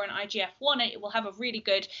mTOR and IGF-1, and it will have a really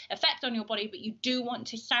good effect on your body, but you do want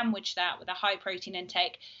to sandwich that with a high protein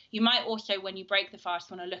intake. You might also, when you break the fast,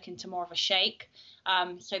 want to look into more of a shake,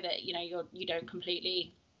 so that you don't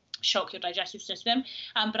completely shock your digestive system.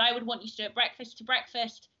 But I would want you to do it breakfast to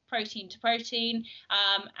breakfast, protein to protein,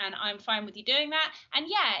 and I'm fine with you doing that. And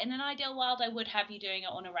yeah, in an ideal world, I would have you doing it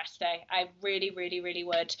on a rest day. I really, really, really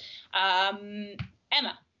would.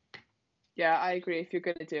 Emma. Yeah, I agree. If you're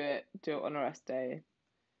going to do it on a rest day.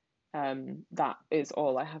 That is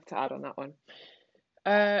all I have to add on that one.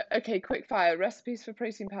 Okay, quick fire. Recipes for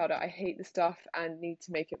protein powder. I hate the stuff and need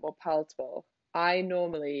to make it more palatable. I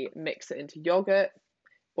normally mix it into yogurt,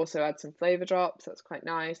 also add some flavor drops. That's quite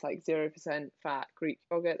nice, like 0% fat Greek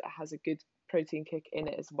yogurt that has a good protein kick in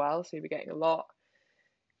it as well, so you'll be getting a lot.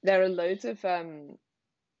 There are loads of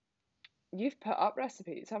you've put up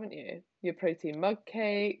recipes, haven't you? Your protein mug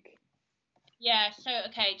cake. Yeah, so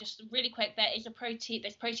okay, just really quick, there's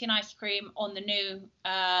protein ice cream on the new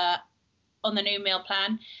meal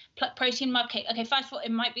plan. Protein mug cake. Okay, first of all,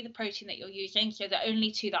 it might be the protein that you're using. So the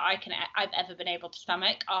only two that I've ever been able to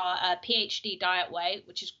stomach are PhD Diet Whey,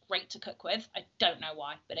 which is great to cook with. I don't know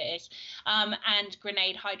why, but it is. And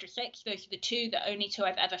Grenade Hydra 6. Those are the only two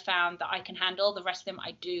I've ever found that I can handle. The rest of them,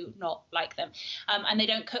 I do not like them. And they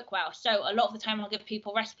don't cook well. So a lot of the time I'll give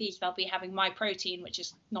people recipes, they'll be having my protein, which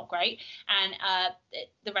is not great. And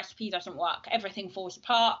the recipe doesn't work. Everything falls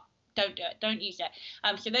apart. Don't do it. Don't use it.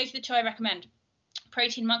 So those are the two I recommend.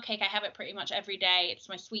 Protein mug cake, I have it pretty much every day. It's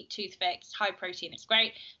my sweet tooth fix, high protein. It's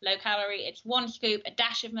great, low calorie. It's 1 scoop, a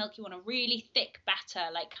dash of milk. You want a really thick batter,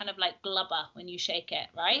 like kind of like blubber when you shake it,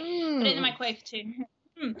 right? Put it in the microwave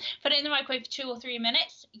for 2 or 3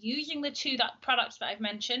 minutes using the two products that I've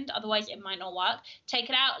mentioned. Otherwise, it might not work. Take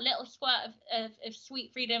it out, a little squirt of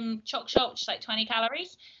Sweet Freedom Choc Shot, which is like 20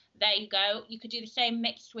 calories. There you go. You could do the same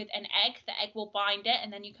mixed with an egg. The egg will bind it,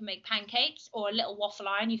 and then you can make pancakes or a little waffle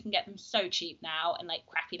iron. You can get them so cheap now in like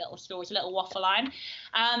crappy little stores, a little waffle iron.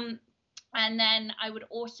 And then I would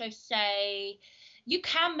also say, You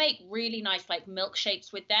can make really nice like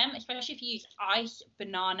milkshakes with them, especially if you use ice,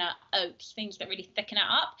 banana, oats, things that really thicken it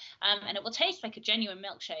up. And it will taste like a genuine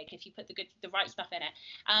milkshake if you put the right stuff in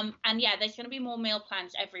it. And yeah, there's going to be more meal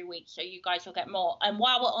plans every week, so you guys will get more. And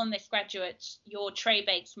while we're on this, graduates, your Trey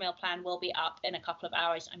Bakes meal plan will be up in a couple of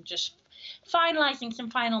hours. I'm just finalizing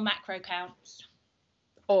some final macro counts.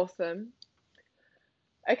 Awesome.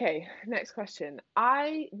 Okay, next question.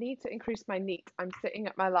 I need to increase my NEAT. I'm sitting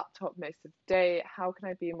at my laptop most of the day. How can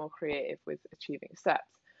I be more creative with achieving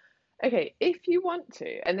steps? Okay, if you want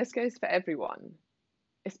to, and this goes for everyone,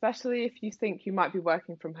 especially if you think you might be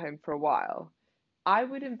working from home for a while, I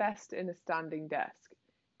would invest in a standing desk.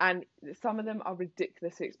 And some of them are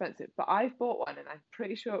ridiculously expensive, but I've bought one and I'm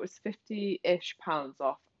pretty sure it was 50-ish pounds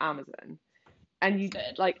off Amazon. And you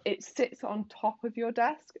Good. like it sits on top of your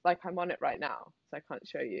desk. Like I'm on it right now, so I can't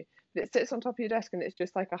show you. But it sits on top of your desk and it's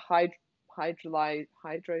just like a hydro, I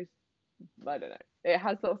don't know. It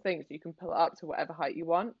has little things you can pull it up to whatever height you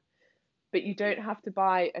want, but you don't have to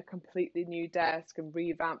buy a completely new desk and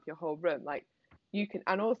revamp your whole room. Like you can,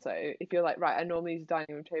 and also if you're like, right, I normally use a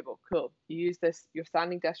dining room table, cool. You use this, your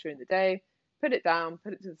standing desk during the day, put it down,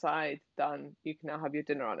 put it to the side, done. You can now have your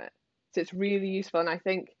dinner on it. So it's really useful, and I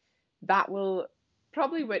think that will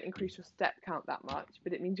probably won't increase your step count that much,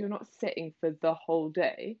 but it means you're not sitting for the whole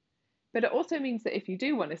day. But it also means that if you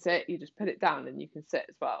do want to sit, you just put it down and you can sit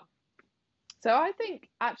as well. So I think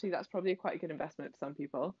actually that's probably quite a good investment for some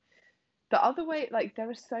people. The other way, like there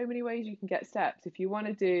are so many ways you can get steps. If you want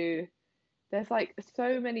to do, there's like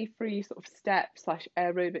so many free sort of steps slash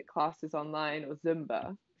aerobic classes online or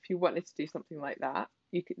Zumba. If you wanted to do something like that,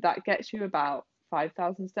 that gets you about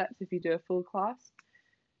 5,000 steps if you do a full class.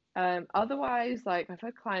 Otherwise, like I've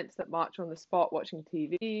had clients that march on the spot watching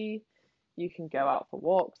TV. You can go out for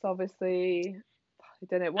walks, obviously. I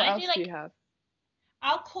don't know, what else do you have?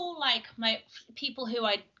 I'll call like my people who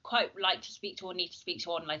I quite like to speak to or need to speak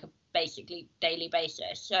to on like a basically daily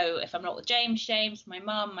basis. So if I'm not with James, my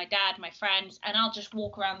mum, my dad, my friends, and I'll just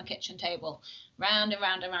walk around the kitchen table, round and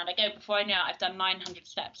round and round. I go, before I know it, I've done 900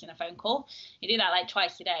 steps in a phone call. You do that like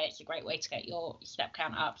twice a day. It's a great way to get your step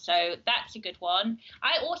count up. So that's a good one.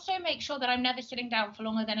 I also make sure that I'm never sitting down for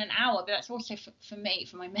longer than an hour, but that's also for me,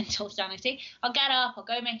 for my mental sanity. I'll get up, I'll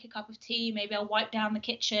go make a cup of tea, maybe I'll wipe down the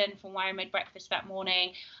kitchen from where I made breakfast that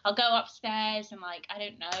morning. I'll go upstairs and like, I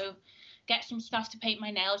don't know, get some stuff to paint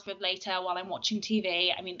my nails with later while I'm watching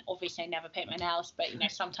TV. I mean, obviously I never paint my nails, but you know,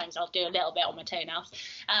 sometimes I'll do a little bit on my toenails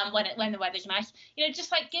when the weather's nice. You know,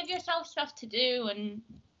 just like give yourself stuff to do. And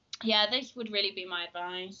yeah, those would really be my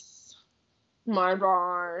advice. My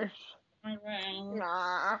advice. My advice.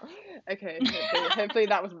 Nah. Okay, hopefully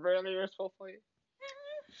that was really useful for you.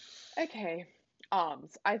 Okay,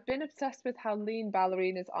 arms. I've been obsessed with how lean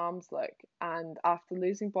ballerinas' arms look, and after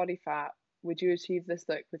losing body fat, would you achieve this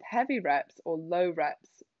look with heavy reps or low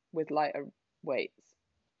reps with lighter weights?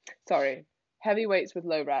 Sorry, heavy weights with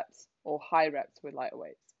low reps or high reps with lighter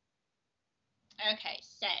weights? Okay,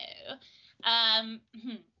 so,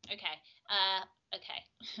 okay.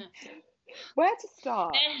 Where to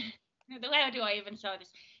start? Where do I even start this?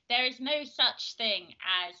 There is no such thing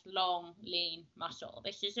as long, lean muscle.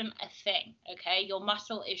 This isn't a thing, okay? Your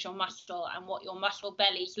muscle is your muscle, and what your muscle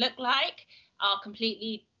bellies look like are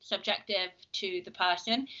completely subjective to the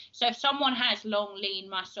person. So if someone has long, lean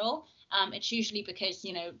muscle, it's usually because,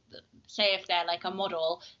 you know, say if they're like a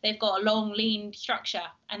model, they've got a long, lean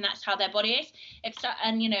structure, and that's how their body is.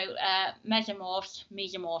 And you know, mesomorphs,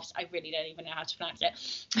 I really don't even know how to pronounce it.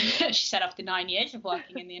 She said after 9 years of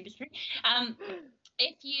working in the industry.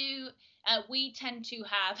 If you, we tend to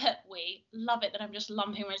have, we love it that I'm just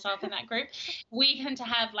lumping myself in that group. We tend to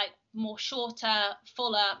have like more shorter,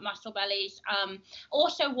 fuller muscle bellies.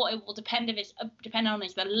 Also, what it will depend on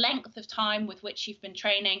is the length of time with which you've been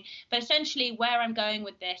training. But essentially, where I'm going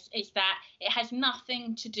with this is that it has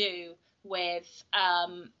nothing to do with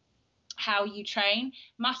how you train.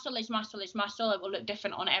 Muscle is muscle is muscle. It will look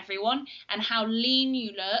different on everyone. And how lean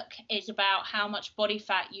you look is about how much body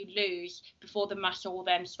fat you lose before the muscle will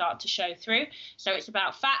then start to show through. So it's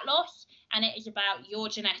about fat loss, and it is about your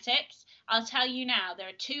genetics. I'll tell you now, there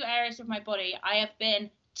are two areas of my body. I have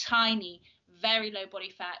been tiny, very low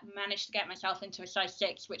body fat, managed to get myself into a size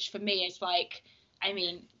 6, which for me is like, I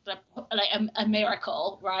mean, like a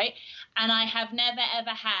miracle, right? And I have never,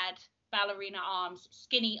 ever had ballerina arms,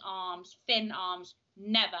 skinny arms, thin arms.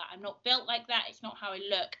 Never. I'm not built like that. It's not how I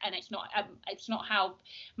look, and it's not how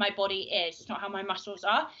my body is. It's not how my muscles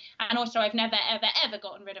are. And also, I've never ever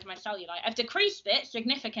gotten rid of my cellulite. I've decreased it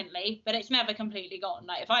significantly, but it's never completely gone.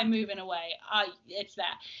 Like if I'm moving away, it's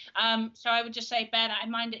there. So I would just say, Ben, I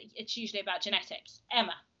mind it's usually about genetics.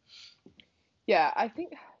 Emma. Yeah, I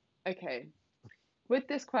think, okay, with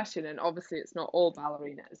this question, and obviously it's not all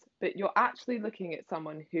ballerinas, but you're actually looking at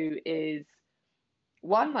someone who is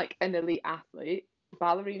one, like an elite athlete.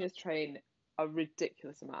 Ballerinas train a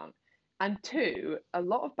ridiculous amount. And two, a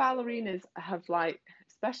lot of ballerinas have, like,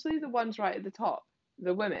 especially the ones right at the top,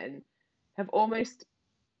 the women, have almost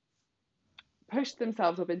pushed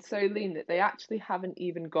themselves or been so lean that they actually haven't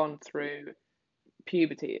even gone through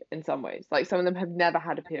puberty in some ways. Like some of them have never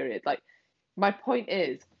had a period. Like my point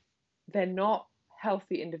is they're not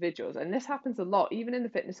healthy individuals. And this happens a lot, even in the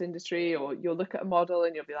fitness industry, or you'll look at a model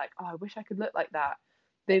and you'll be like, oh, I wish I could look like that.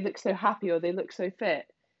 They look so happy or they look so fit.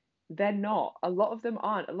 They're not. A lot of them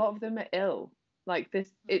aren't. A lot of them are ill. Like this,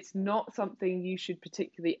 it's not something you should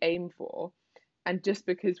particularly aim for. And just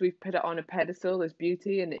because we've put it on a pedestal as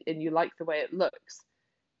beauty and you like the way it looks,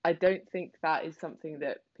 I don't think that is something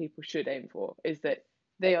that people should aim for, is that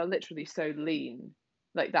they are literally so lean.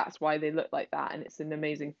 Like that's why they look like that. And it's an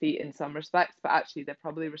amazing feat in some respects, but actually they're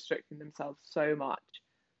probably restricting themselves so much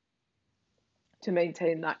to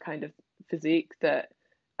maintain that kind of physique that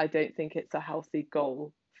I don't think it's a healthy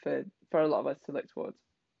goal for a lot of us to look towards.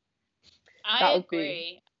 That I would be,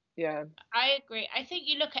 agree. yeah. I agree. I think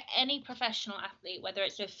you look at any professional athlete, whether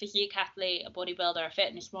it's a physique athlete, a bodybuilder, a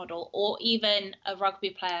fitness model, or even a rugby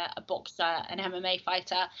player, a boxer, an MMA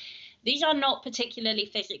fighter, these are not particularly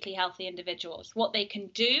physically healthy individuals. What they can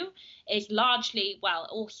do is largely, well, it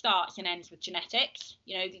all starts and ends with genetics.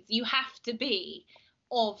 You know, you have to be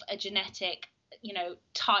of a genetic,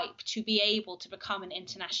 type to be able to become an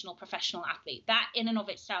international professional athlete. That in and of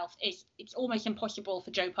itself it's almost impossible for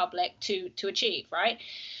Joe Public to achieve, right?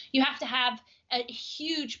 You have to have a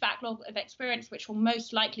huge backlog of experience, which will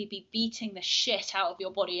most likely be beating the shit out of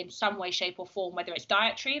your body in some way, shape, or form, whether it's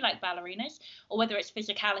dietary, like ballerinas, or whether it's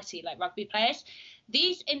physicality, like rugby players.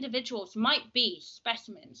 These individuals might be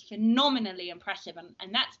specimens, phenomenally impressive,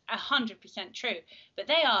 and that's 100% true, but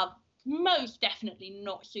they are most definitely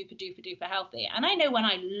not super duper duper healthy. And I know when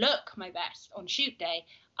I look my best on shoot day,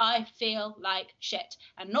 I feel like shit.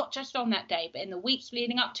 And not just on that day, but in the weeks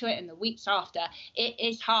leading up to it and the weeks after. It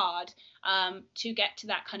is hard to get to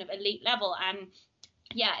that kind of elite level. And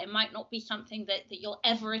yeah, it might not be something that you'll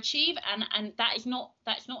ever achieve, and that's not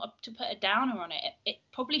to put a downer on it. It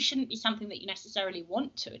probably shouldn't be something that you necessarily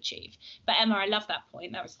want to achieve. But Emma, I love that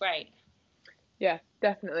point. That was great. Yeah,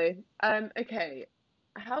 definitely. Okay.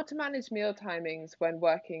 How to manage meal timings when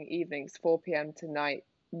working evenings, 4 p.m. to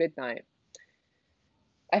midnight.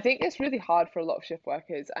 I think it's really hard for a lot of shift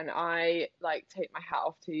workers, and I like take my hat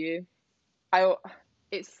off to you. I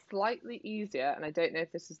it's slightly easier, and I don't know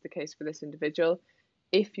if this is the case for this individual,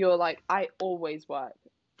 if you're like, I always work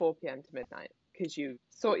 4 p.m. to midnight, because you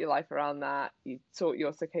sort your life around that, you sort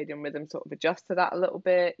your circadian rhythm, sort of adjust to that a little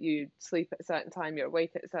bit, you sleep at a certain time, you're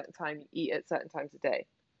awake at a certain time, you eat at certain times a day.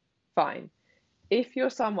 Fine. If you're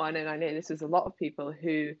someone, and I know this is a lot of people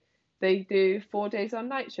who they do 4 days on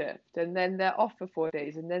night shift and then they're off for 4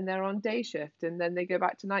 days and then they're on day shift and then they go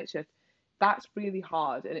back to night shift, that's really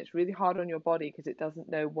hard, and it's really hard on your body because it doesn't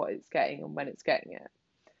know what it's getting and when it's getting it.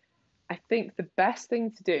 I think the best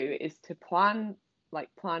thing to do is to plan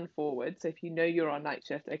forward. So if you know you're on night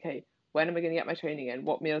shift, okay, when am I going to get my training in?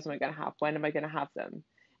 What meals am I going to have? When am I going to have them?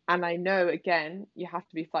 And I know, again, you have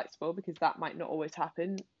to be flexible because that might not always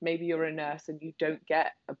happen. Maybe you're a nurse and you don't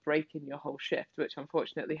get a break in your whole shift, which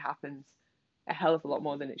unfortunately happens a hell of a lot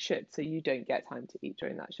more than it should. So you don't get time to eat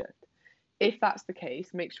during that shift. If that's the case,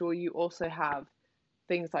 make sure you also have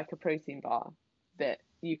things like a protein bar that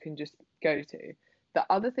you can just go to. The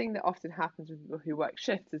other thing that often happens with people who work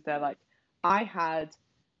shifts is they're like, I had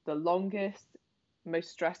the longest, most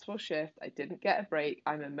stressful shift. I didn't get a break.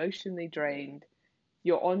 I'm emotionally drained.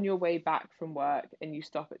 You're on your way back from work and you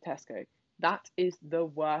stop at Tesco. That is the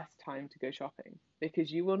worst time to go shopping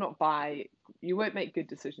because you won't make good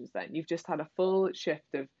decisions then. You've just had a full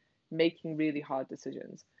shift of making really hard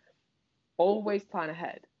decisions. Always plan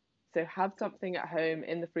ahead. So have something at home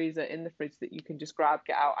in the freezer, in the fridge that you can just grab,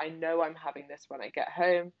 get out. I know I'm having this when I get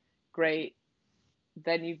home. Great.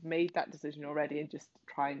 Then you've made that decision already and just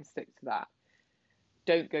try and stick to that.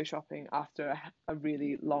 Don't go shopping after a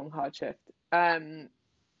really long, hard shift.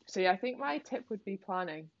 So yeah, I think my tip would be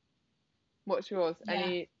planning. What's yours?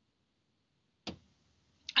 Yeah,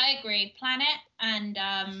 I agree. Plan it,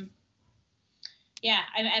 and yeah,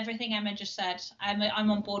 everything Emma just said,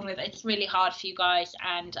 I'm on board with. It's really hard for you guys,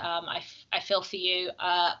 and I feel for you,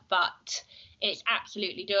 but it's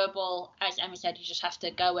absolutely doable. As Emma said, you just have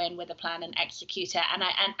to go in with a plan and execute it. And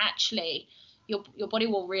actually, your body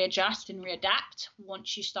will readjust and readapt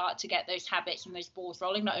once you start to get those habits and those balls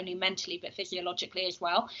rolling, not only mentally but physiologically as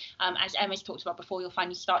well. As Emma's talked about before, you'll find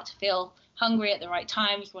you start to feel hungry at the right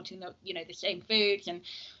times, wanting the same foods, and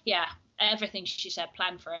everything she said,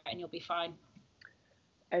 plan for it and you'll be fine.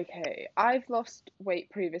 Okay, I've lost weight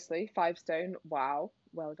previously, 5 stone. Wow,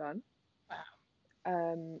 well done.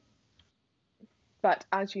 Wow. But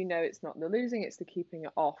as you know, it's not the losing, it's the keeping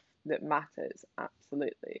it off that matters,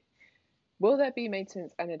 absolutely. Will there be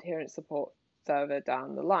maintenance and adherence support further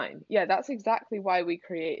down the line? Yeah, that's exactly why we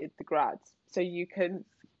created the grads. So you can,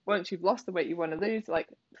 once you've lost the weight you want to lose, like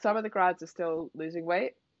some of the grads are still losing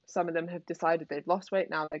weight. Some of them have decided they've lost weight.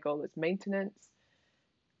 Now their goal is maintenance.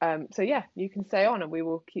 So yeah, you can stay on and we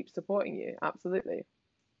will keep supporting you. Absolutely.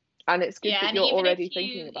 And it's good that you're already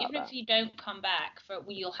thinking about that. Even if you don't come back,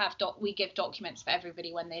 we give documents for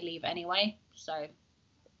everybody when they leave anyway. So.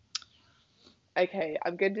 Okay,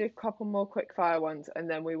 I'm going to do a couple more quick fire ones and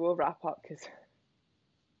then we will wrap up because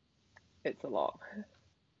it's a lot.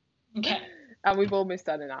 Okay. And we've almost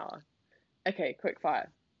done an hour. Okay, quick fire.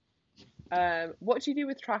 What do you do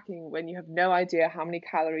with tracking when you have no idea how many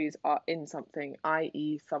calories are in something,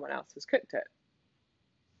 i.e. someone else has cooked it?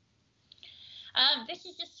 This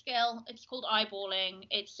is a skill. It's called eyeballing.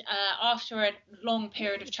 It's after a long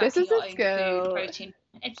period of tracking your own food protein.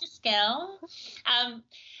 It's a skill.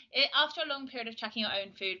 After a long period of tracking your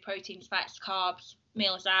own food, proteins, fats, carbs,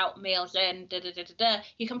 meals out, meals in,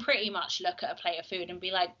 you can pretty much look at a plate of food and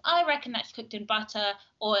be like, I reckon that's cooked in butter,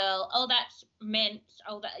 oil. Oh, that's mince.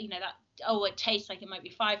 Oh, it tastes like it might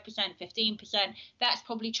be 5%, 15%. That's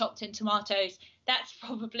probably chopped in tomatoes. That's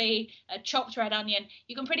probably a chopped red onion.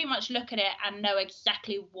 You can pretty much look at it and know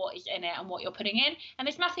exactly what is in it and what you're putting in. And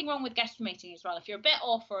there's nothing wrong with guesstimating as well. If you're a bit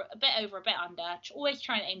off or a bit over, a bit under, always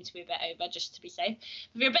try and aim to be a bit over just to be safe.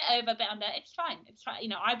 If you're a bit over, a bit under, it's fine. It's fine.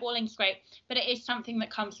 Eyeballing's great, but it is something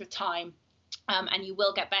that comes with time. And you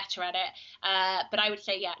will get better at it. But I would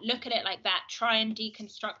say, look at it like that. Try and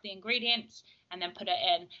deconstruct the ingredients and then put it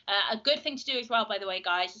in. A good thing to do as well, by the way,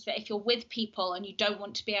 guys, is that if you're with people and you don't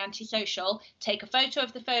want to be antisocial, take a photo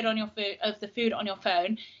of the food on your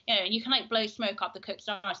phone. You can blow smoke up the cook's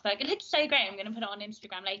arse. Like, it looks so great. I'm going to put it on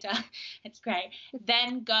Instagram later. It's great.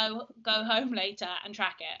 Then go home later and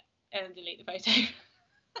track it and delete the photo.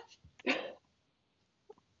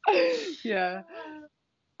 Yeah.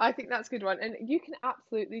 I think that's a good one. And you can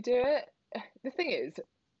absolutely do it. The thing is,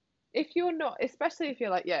 if you're not, especially if you're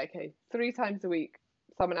like, 3 times a week,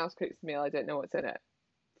 someone else cooks the meal, I don't know what's in it.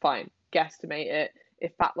 Fine, guesstimate it.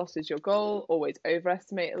 If fat loss is your goal, always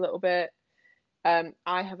overestimate a little bit.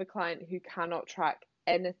 I have a client who cannot track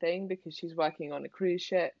anything because she's working on a cruise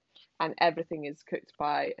ship and everything is cooked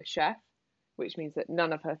by a chef, which means that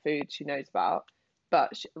none of her food she knows about.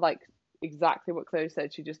 But exactly what Chloe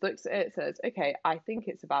said, she just looks at it, says, okay, I think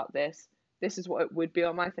it's about this. This is what it would be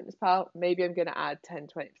on MyFitnessPal. Maybe I'm going to add 10,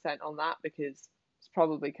 20% on that because it's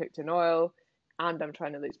probably cooked in oil and I'm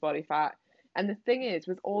trying to lose body fat. And the thing is,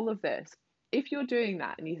 with all of this, if you're doing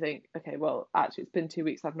that and you think, okay, well, actually, it's been 2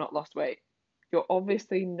 weeks, I've not lost weight, you're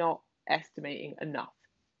obviously not estimating enough.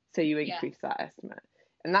 So you increase that estimate.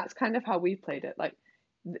 And that's kind of how we played it. Like,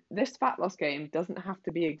 this fat loss game doesn't have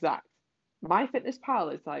to be exact.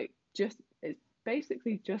 MyFitnessPal is it's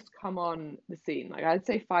basically just come on the scene. Like, I'd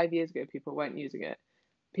say 5 years ago, people weren't using it.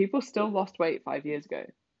 People still lost weight 5 years ago.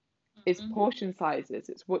 Mm-hmm. It's portion sizes.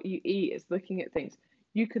 It's what you eat. It's looking at things.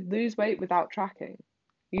 You could lose weight without tracking.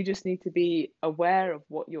 You just need to be aware of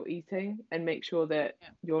what you're eating and make sure that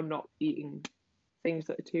you're not eating things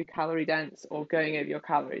that are too calorie dense or going over your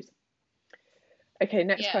calories. Okay,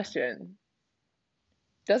 next question.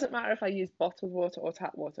 Doesn't matter if I use bottled water or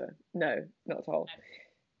tap water. No, not at all. No.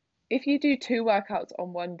 If you do 2 workouts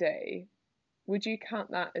on one day, would you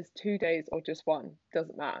count that as 2 days or just one?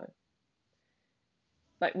 Doesn't matter.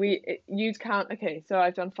 You'd count, okay, so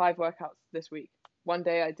I've done 5 workouts this week. One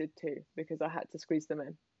day I did 2 because I had to squeeze them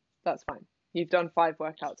in. That's fine. You've done 5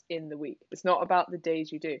 workouts in the week. It's not about the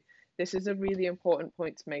days you do. This is a really important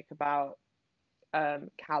point to make about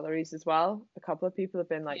calories as well. A couple of people have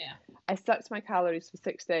been like, I stuck to my calories for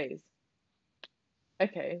 6 days.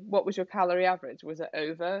 Okay, what was your calorie average? Was it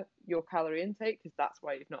over your calorie intake? Because that's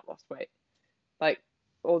why you've not lost weight. Like,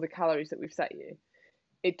 all the calories that we've set you.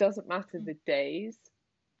 It doesn't matter the days.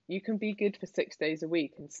 You can be good for 6 days a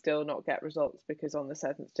week and still not get results because on the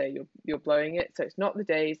 7th day you're blowing it. So it's not the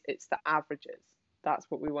days, it's the averages. That's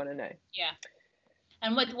what we want to know. Yeah.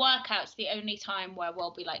 And with workouts, the only time where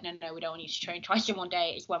we'll be like, no, we don't want you to train twice in one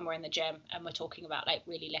day is when we're in the gym and we're talking about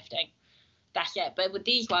really lifting. That's it. But with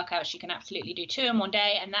these workouts, you can absolutely do 2 in one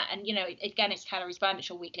day, and again, it's calories burned. It's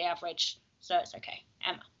your weekly average, so it's okay.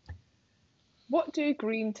 Emma. What do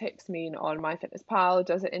green ticks mean on MyFitnessPal?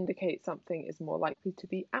 Does it indicate something is more likely to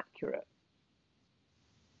be accurate?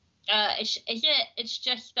 It's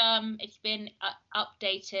just it's been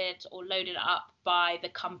updated or loaded up by the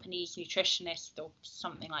company's nutritionist or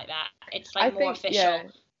something like that. It's I like more think, official. yeah,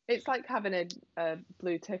 it's like having a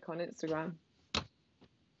blue tick on Instagram.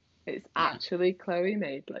 It's actually Chloe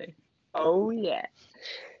Madeley. Oh yeah.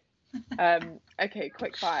 Okay,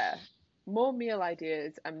 quick fire. More meal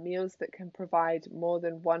ideas and meals that can provide more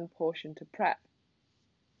than one portion to prep.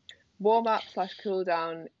 Warm up / cool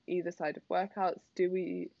down either side of workouts. Do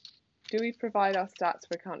we provide our stats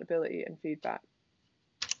for accountability and feedback?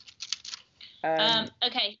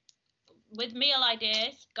 Okay, with meal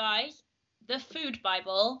ideas, guys, the Food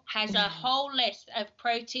Bible has a whole list of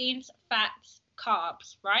proteins, fats,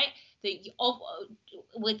 carbs, right?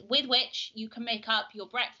 With which you can make up your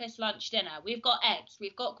breakfast, lunch, dinner. We've got eggs,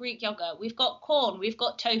 we've got Greek yogurt, we've got corn, we've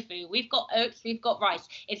got tofu, we've got oats, we've got rice.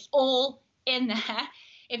 It's all in there.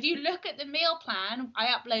 If you look at the meal plan, I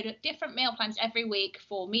upload different meal plans every week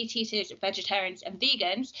for meat eaters, vegetarians, and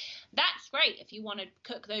vegans. That's great if you want to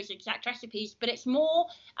cook those exact recipes, but it's more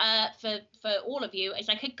for all of you. It's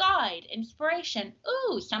like a guide, inspiration.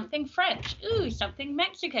 Ooh, something French. Ooh, something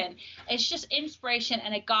Mexican. It's just inspiration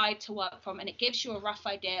and a guide to work from, and it gives you a rough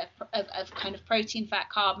idea of kind of protein, fat,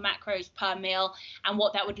 carb, macros per meal, and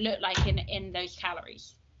what that would look like in those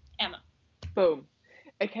calories. Emma. Boom.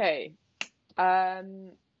 Okay.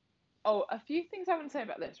 A few things I want to say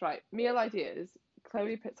about this, right? Meal ideas.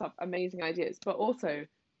 Chloe puts up amazing ideas, but also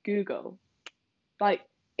Google. Like,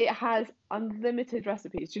 it has unlimited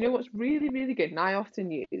recipes. Do you know what's really, really good? And I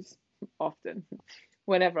often use,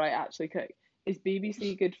 whenever I actually cook, is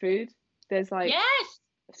BBC Good Food. There's like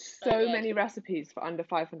so many recipes for under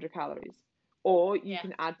 500 calories. Or you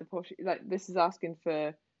can add the portion, like this is asking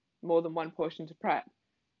for more than one portion to prep.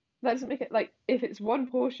 That doesn't make it, like, if it's one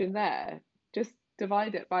portion there, just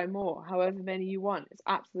divide it by more, however many you want. It's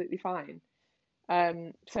absolutely fine.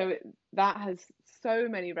 That has so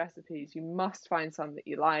many recipes. You must find some that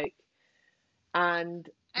you like. And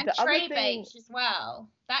the tray other thing, bakes as well.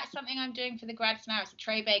 That's something I'm doing for the grads now. It's a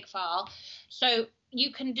tray bake file. So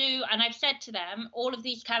you can do, and I've said to them, all of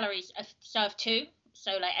these calories are serve two.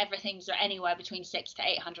 So like everything's anywhere between 600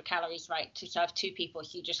 to 800 calories, right, to serve two people.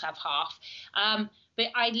 So you just have half. But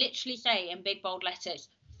I literally say in big bold letters,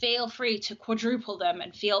 feel free to quadruple them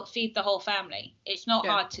and feed the whole family. It's not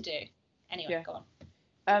hard to do. Anyway, go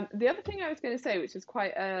on. The other thing I was going to say, which is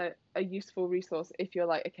quite a useful resource if you're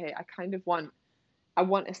like, okay, I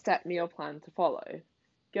want a set meal plan to follow,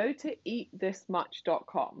 go to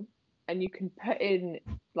eatthismuch.com and you can put in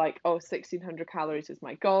like, 1600 calories is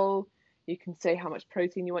my goal. You can say how much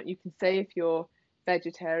protein you want. You can say if you're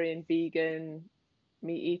vegetarian, vegan,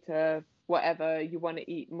 meat eater, whatever, you want to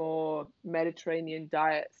eat more Mediterranean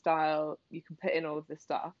diet style. You can put in all of this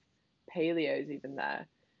stuff. Paleo's even there.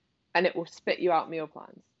 And it will spit you out meal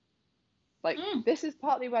plans. Like, this is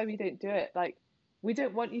partly why we don't do it. Like, we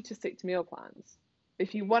don't want you to stick to meal plans.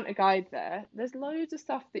 If you want a guide there's loads of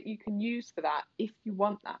stuff that you can use for that if you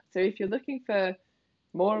want that. So if you're looking for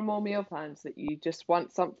more and more meal plans that you just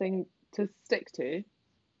want something to stick to,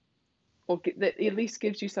 or that at least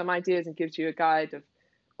gives you some ideas and gives you a guide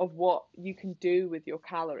of what you can do with your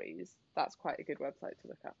calories, that's quite a good website to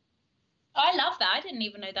look at. I love that. I didn't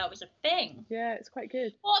even know that was a thing. Yeah, it's quite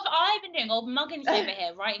good. What have I been doing? Old Muggins over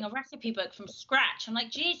here writing a recipe book from scratch. I'm like,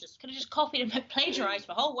 Jesus, could have just copied and plagiarized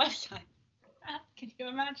the whole website. Can you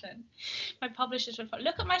imagine? My publishers would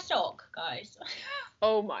look at my sock, guys.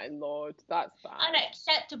 Oh my lord, that's bad.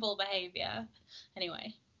 Unacceptable behaviour.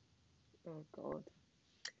 Anyway. Oh god.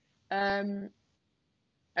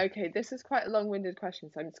 Okay, this is quite a long-winded question,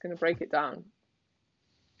 so I'm just going to break it down.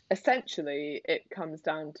 Essentially, it comes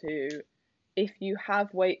down to, if you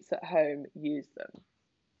have weights at home, use them.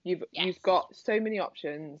 You've got so many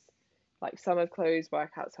options. Like, some of Chloe's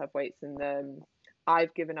workouts have weights in them.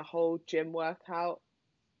 I've given a whole gym workout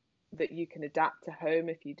that you can adapt to home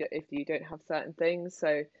if you don't have certain things.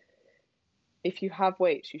 So if you have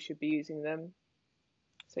weights, you should be using them.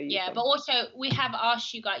 So but also we have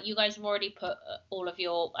asked you guys have already put all of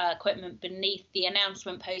your equipment beneath the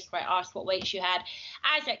announcement post where I asked what weights you had.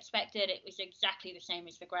 As expected, it was exactly the same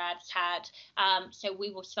as the grads had. So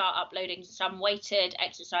we will start uploading some weighted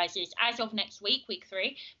exercises as of next week, week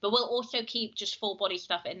 3, but we'll also keep just full body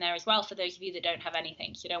stuff in there as well for those of you that don't have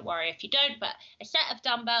anything. So don't worry if you don't, but a set of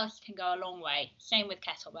dumbbells can go a long way. Same with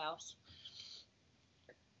kettlebells.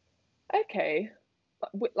 Okay.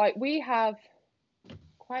 Like, we have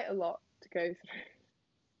quite a lot to go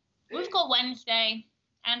through. We've got Wednesday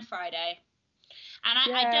and Friday. And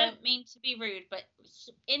I Yeah. don't mean to be rude, but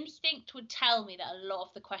instinct would tell me that a lot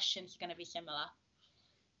of the questions are going to be similar.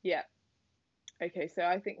 Yeah. Okay, so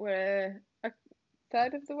I think we're a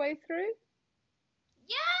third of the way through.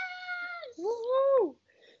 Yes! Woo!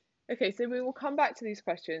 Okay, so we will come back to these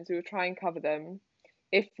questions. We will try and cover them.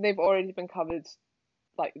 If they've already been covered,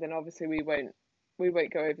 like, then obviously we won't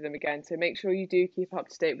go over them again. So make sure you do keep up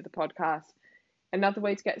to date with the podcast. Another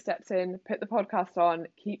way to get steps in, put the podcast on,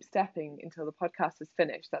 keep stepping until the podcast is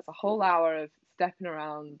finished. That's a whole hour of stepping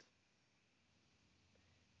around.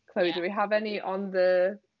 Chloe, Yeah. do we have any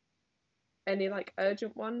like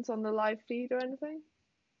urgent ones on the live feed or anything?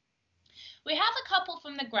 We have a couple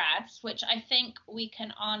from the grads, which I think we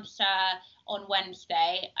can answer on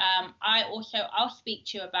Wednesday. I'll speak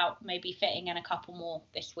to you about maybe fitting in a couple more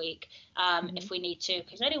this week if we need to,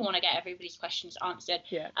 because I do want to get everybody's questions answered.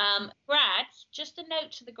 Yeah. Grads, just a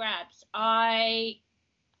note to the grads. I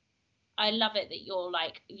love it that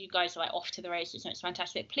you guys are like off to the races and it's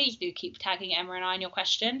fantastic. Please do keep tagging Emma and I in your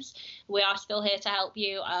questions. We are still here to help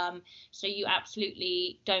you. So you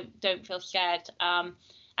absolutely don't feel scared.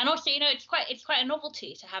 And also, it's quite a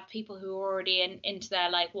novelty to have people who are already into their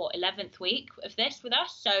 11th week of this with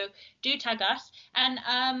us. So do tag us. And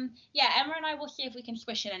Emma and I will see if we can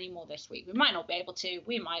squish in any more this week. We might not be able to.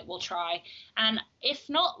 We'll try. And if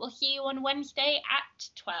not, we'll see you on Wednesday at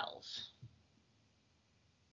 12.